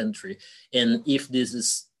in the country. And if this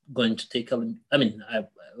is going to take I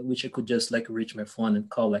wish I could just reach my phone and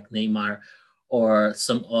call Neymar or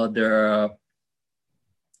some other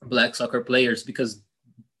Black soccer players, because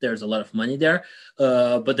there's a lot of money there,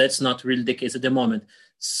 but that's not really the case at the moment.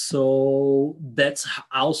 So that's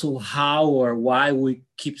also how or why we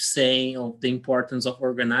keep saying of the importance of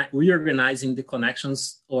reorganizing the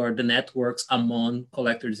connections or the networks among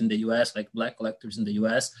collectors in the US, like Black collectors in the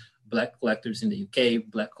US, Black collectors in the UK,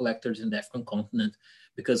 Black collectors in the African continent,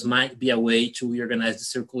 because might be a way to reorganize the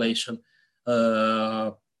circulation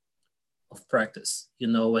of practice,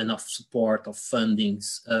 and of support, of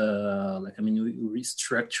fundings,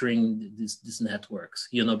 restructuring these networks,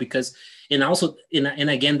 because, and also, and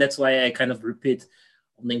again, that's why I kind of repeat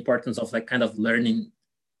on the importance of learning.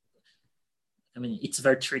 It's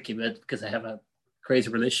very tricky, but because I have a crazy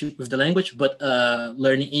relationship with the language, but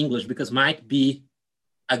learning English, because might be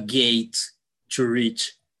a gate to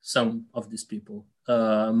reach some of these people,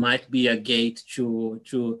 might be a gate to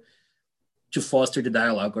foster the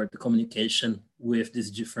dialogue or the communication with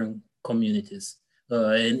these different communities.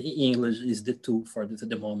 And English is the tool for this at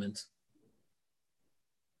the moment.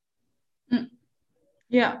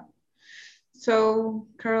 Yeah. So,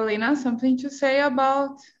 Carolina, something to say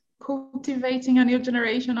about cultivating a new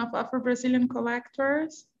generation of Afro-Brazilian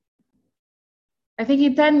collectors? I think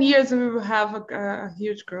in 10 years we will have a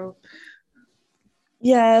huge growth.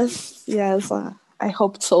 Yes, I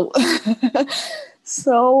hope so.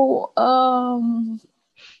 So,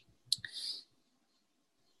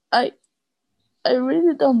 I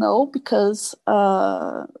really don't know, because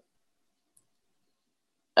I'm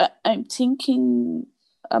thinking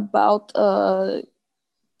about the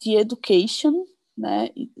education.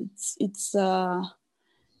 It's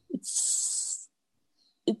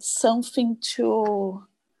something to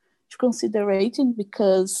considerating,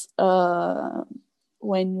 because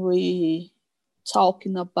when we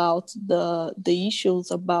talking about the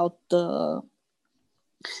issues about the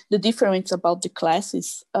difference about the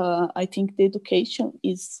classes, I think the education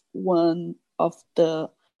is one of the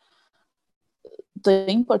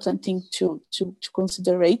important thing to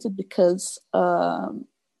consider it, because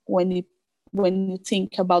when you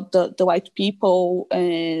think about the white people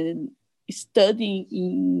and studying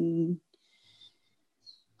in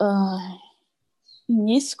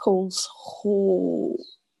schools, who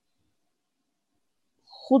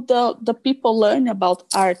the people learn about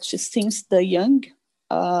art since the young,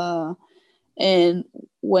 and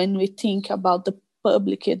when we think about the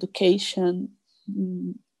public education,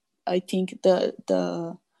 I think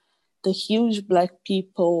the huge Black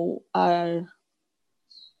people are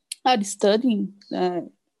studying,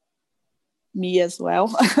 me as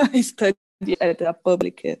well. I study at a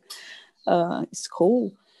public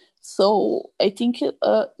school, so I think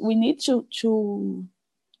we need to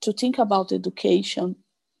think about education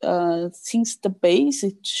since the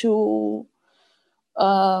basic to.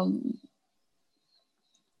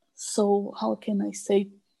 So how can I say?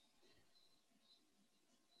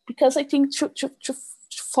 Because I think to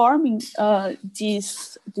forming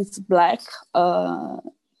these Black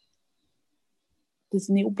these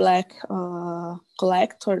new Black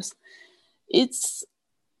collectors, it's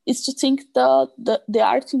to think the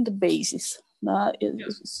art in the basis.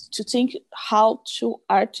 To think how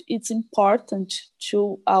art is important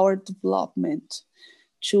to our development,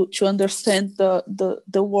 to understand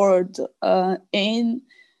the world, and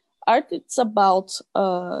art, it's about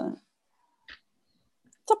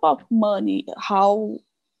money. How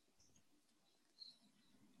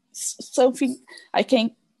something I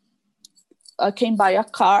can buy a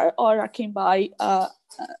car, or I can buy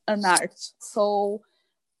an art. So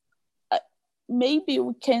maybe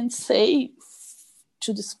we can say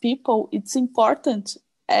to these people, it's important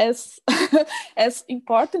as as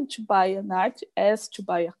important to buy an art as to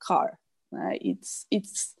buy a car. It's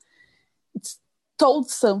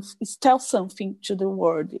tells something to the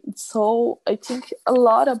world. So I think a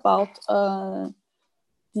lot about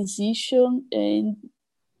this issue and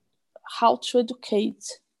how to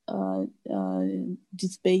educate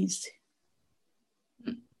this base.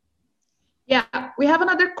 Yeah, we have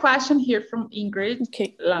another question here from Ingrid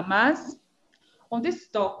Okay. Lamas. On this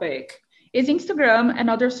topic, is Instagram and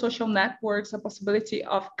other social networks a possibility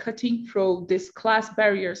of cutting through these class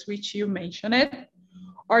barriers which you mentioned?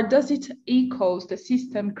 Or does it echoes the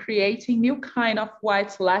system creating new kind of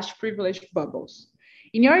white/privileged bubbles?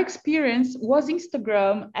 In your experience, was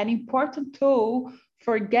Instagram an important tool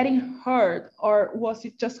for getting heard, or was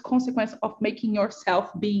it just consequence of making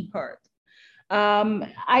yourself being heard?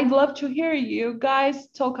 I'd love to hear you guys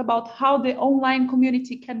talk about how the online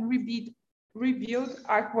community can reveal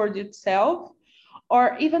artwork itself,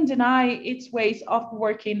 or even deny its ways of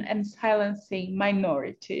working and silencing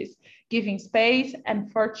minorities, giving space and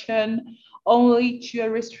fortune only to a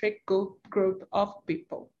restricted group of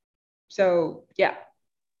people. So yeah.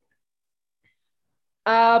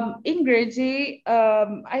 Ingrid,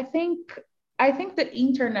 I think the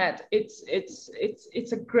internet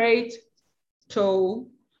it's a great tool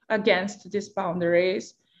against these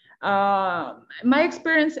boundaries. My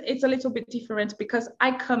experience is a little bit different because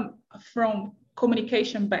I come from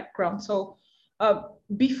communication background. So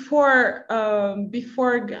before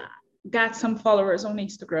got some followers on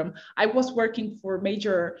Instagram, I was working for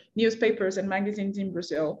major newspapers and magazines in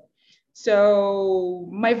Brazil. So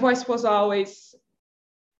my voice was always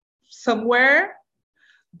somewhere,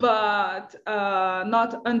 but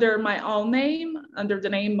not under my own name, under the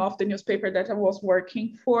name of the newspaper that I was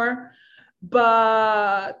working for.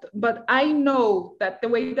 But I know that the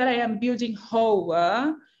way that I am building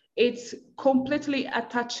Hoa, it's completely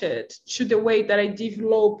attached to the way that I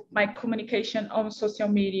develop my communication on social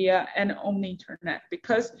media and on the internet,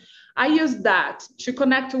 because I use that to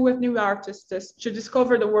connect with new artists, to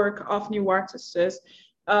discover the work of new artists.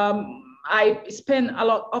 I spend a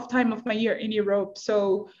lot of time of my year in Europe,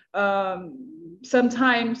 so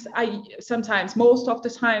sometimes, most of the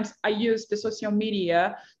times, I use the social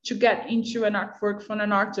media to get into an artwork from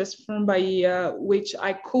an artist from Bahia, which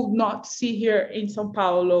I could not see here in São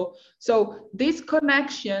Paulo. So these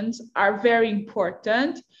connections are very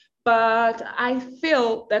important, but I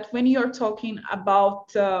feel that when you're talking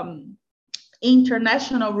about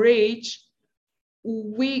international reach,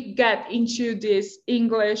 we get into this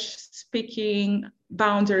English speaking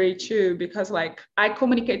boundary too, because like I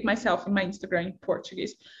communicate myself in my Instagram in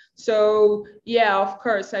Portuguese. So yeah, of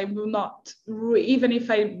course, I will not, even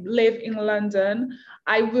if I live in London,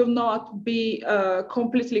 I will not be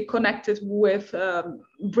completely connected with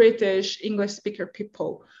British English speaker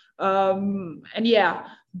people. And yeah,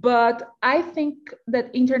 but I think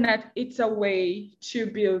that internet, it's a way to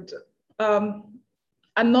build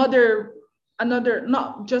another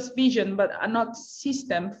not just vision, but another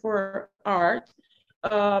system for art.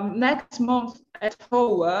 Next month at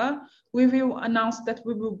HOA, we will announce that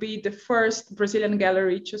we will be the first Brazilian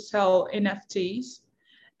gallery to sell NFTs.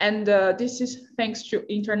 And this is thanks to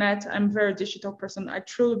internet. I'm a very digital person. I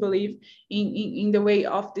truly believe in the way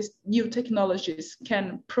of these new technologies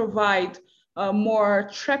can provide more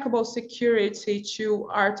trackable security to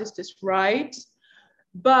artists' rights.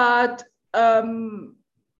 But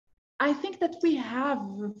I think that we have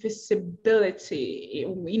visibility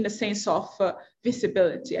in the sense of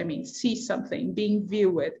visibility. I mean, see something, being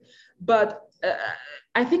viewed. But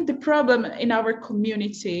I think the problem in our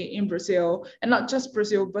community in Brazil, and not just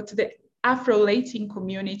Brazil, but the Afro-Latin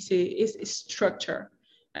community, is structure.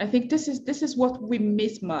 I think this is what we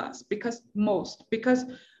miss most, because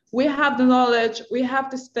we have the knowledge, we have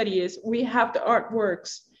the studies, we have the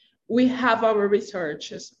artworks, we have our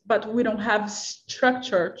researches, but we don't have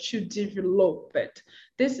structure to develop it.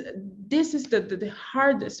 This is the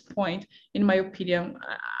hardest point, in my opinion.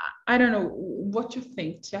 I don't know what you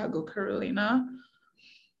think, Thiago, Carolina.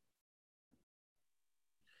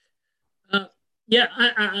 Yeah,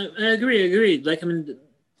 I agree. Like, I mean,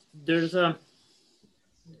 there's a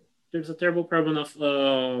terrible problem of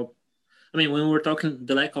I mean, when we're talking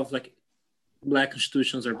the lack of like Black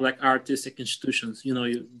institutions or Black artistic institutions, you know,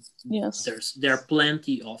 yes, there are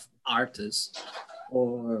plenty of artists,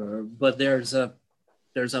 but there's a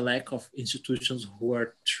lack of institutions who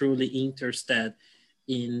are truly interested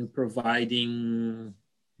in providing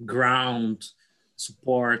ground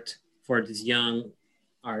support for these young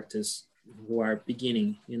artists who are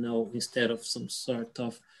beginning, you know, instead of some sort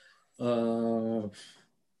of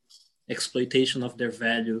exploitation of their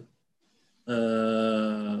value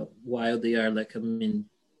while they are, like, I mean,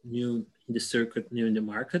 new in the circuit, new in the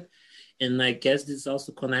market. And I guess this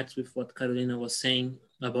also connects with what Carolina was saying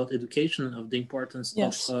about education, of the importance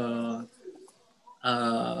of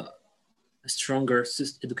a stronger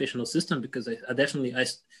educational system, because I definitely,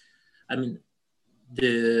 I mean,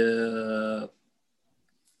 the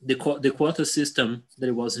quota system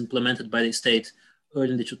that was implemented by the state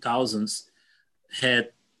early in the 2000s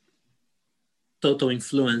had total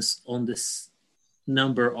influence on this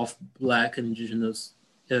number of Black and Indigenous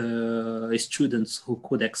students who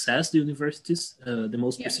could access the universities, the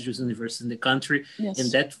most prestigious universities in the country.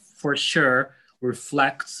 And that for sure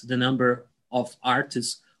reflects the number of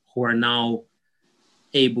artists who are now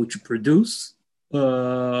able to produce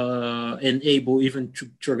and able even to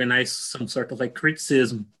organize some sort of like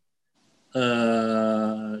criticism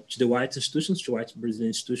to the white institutions, to white Brazilian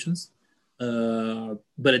institutions.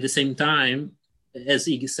 But at the same time, as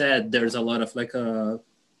Iggy said, there's a lot of like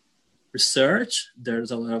research.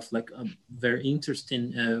 There's a lot of like a very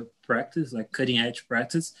interesting practice, like cutting edge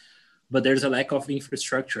practice, but there's a lack of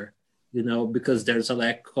infrastructure, you know, because there's a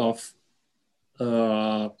lack of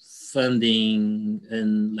funding,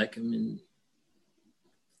 and like, I mean,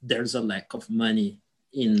 there's a lack of money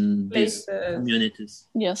in these communities.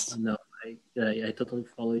 Yes. No, I totally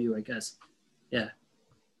follow you, I guess. Yeah.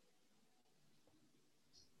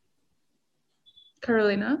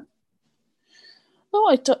 Carolina? No,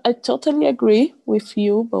 I totally agree with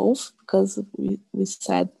you both, because we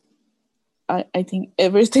said, I think,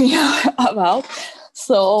 everything about.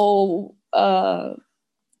 So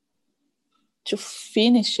to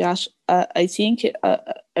finish, Josh, I think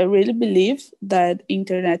I really believe that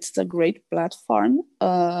internet is a great platform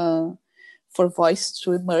for voice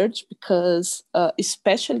to emerge, because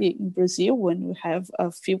especially in Brazil, when we have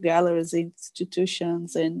a few galleries,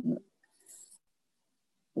 institutions, and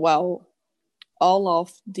well, all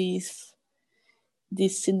of this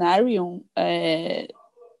scenario that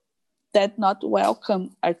not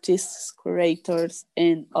welcome artists, curators,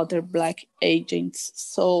 and other Black agents.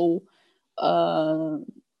 So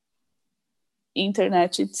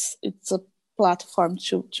internet, it's a platform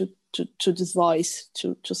to this voice,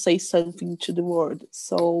 to say something to the world.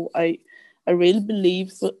 So I really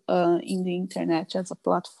believe in the internet as a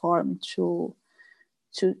platform to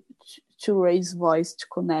raise voice, to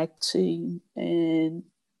connect, and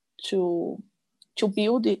to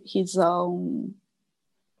build his own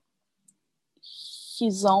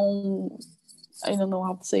I don't know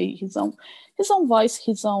how to say, his own voice,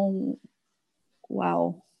 his own,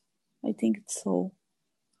 wow, I think it's so.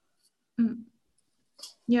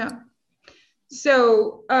 Yeah.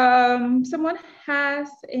 So someone has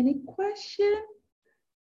any question?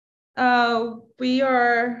 We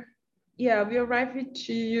arrived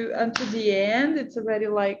to you until the end. It's already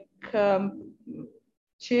like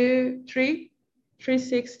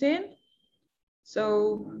 3:16,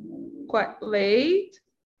 so quite late.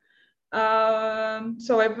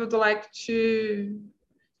 So I would like to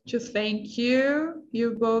thank you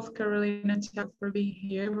both, Carolina and Tiago, for being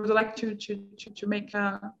here. We would like to make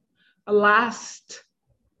a last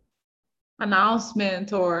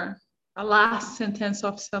announcement or a last sentence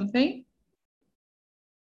of something.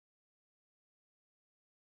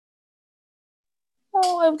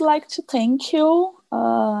 Well, I would like to thank you,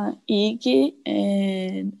 Iggy,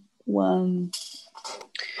 and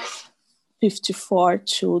 154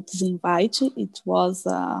 to this invite. It was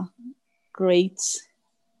a great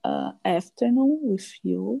afternoon with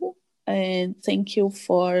you, and thank you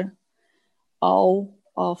for all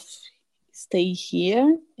of stay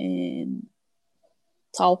here and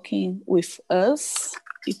talking with us.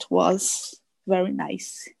 It was very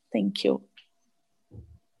nice. Thank you.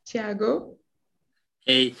 Tiago?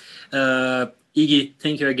 Hey, Iggy,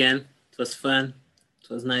 thank you again. It was fun. It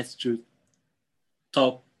was nice to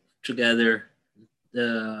talk together.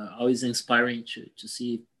 Always inspiring to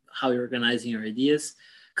see how you're organizing your ideas.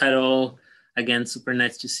 Carol, again, super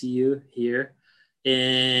nice to see you here.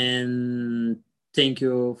 And thank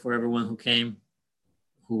you for everyone who came,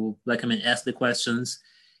 who asked the questions.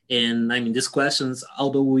 And these questions,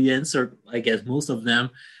 although we answered, I guess, most of them,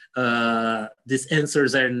 these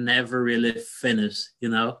answers are never really finished.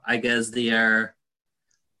 I guess they are,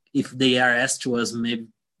 if they are asked to us maybe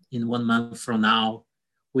in 1 month from now,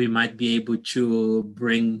 we might be able to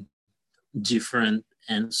bring different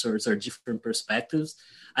answers or different perspectives.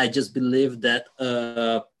 I just believe that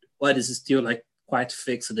what is still quite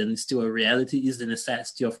fixed and still a reality is the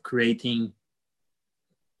necessity of creating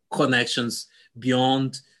connections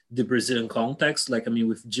beyond the Brazilian context,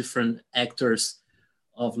 with different actors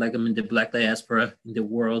of the Black diaspora in the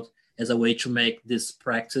world, as a way to make this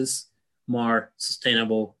practice more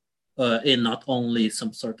sustainable and not only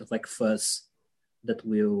some sort of fuss that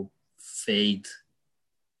will fade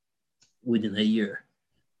within a year.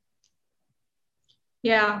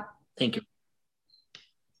 Yeah. Thank you.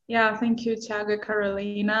 Yeah, thank you, Tiago,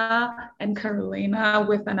 Carolina, and Carolina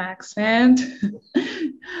with an accent.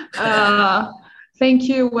 Thank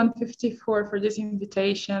you, 154, for this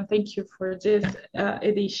invitation. Thank you for this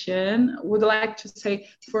edition. Would like to say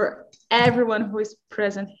for everyone who is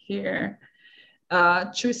present here,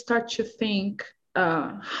 to start to think,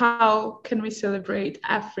 how can we celebrate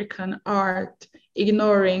African art,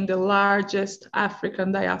 ignoring the largest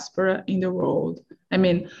African diaspora in the world?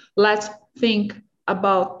 Let's think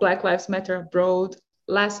about Black Lives Matter abroad.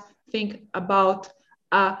 Let's think about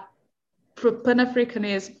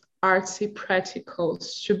Pan-Africanism, artsy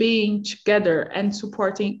practicals, to being together and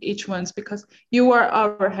supporting each one's, because you are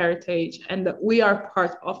our heritage and we are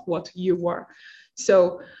part of what you are.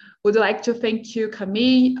 So would like to thank you,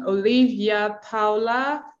 Camille, Olivia,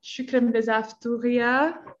 Paula, Shukran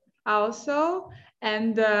Bezafturia also,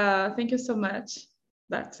 and thank you so much.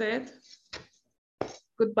 That's it.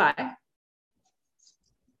 Goodbye.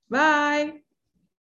 Bye.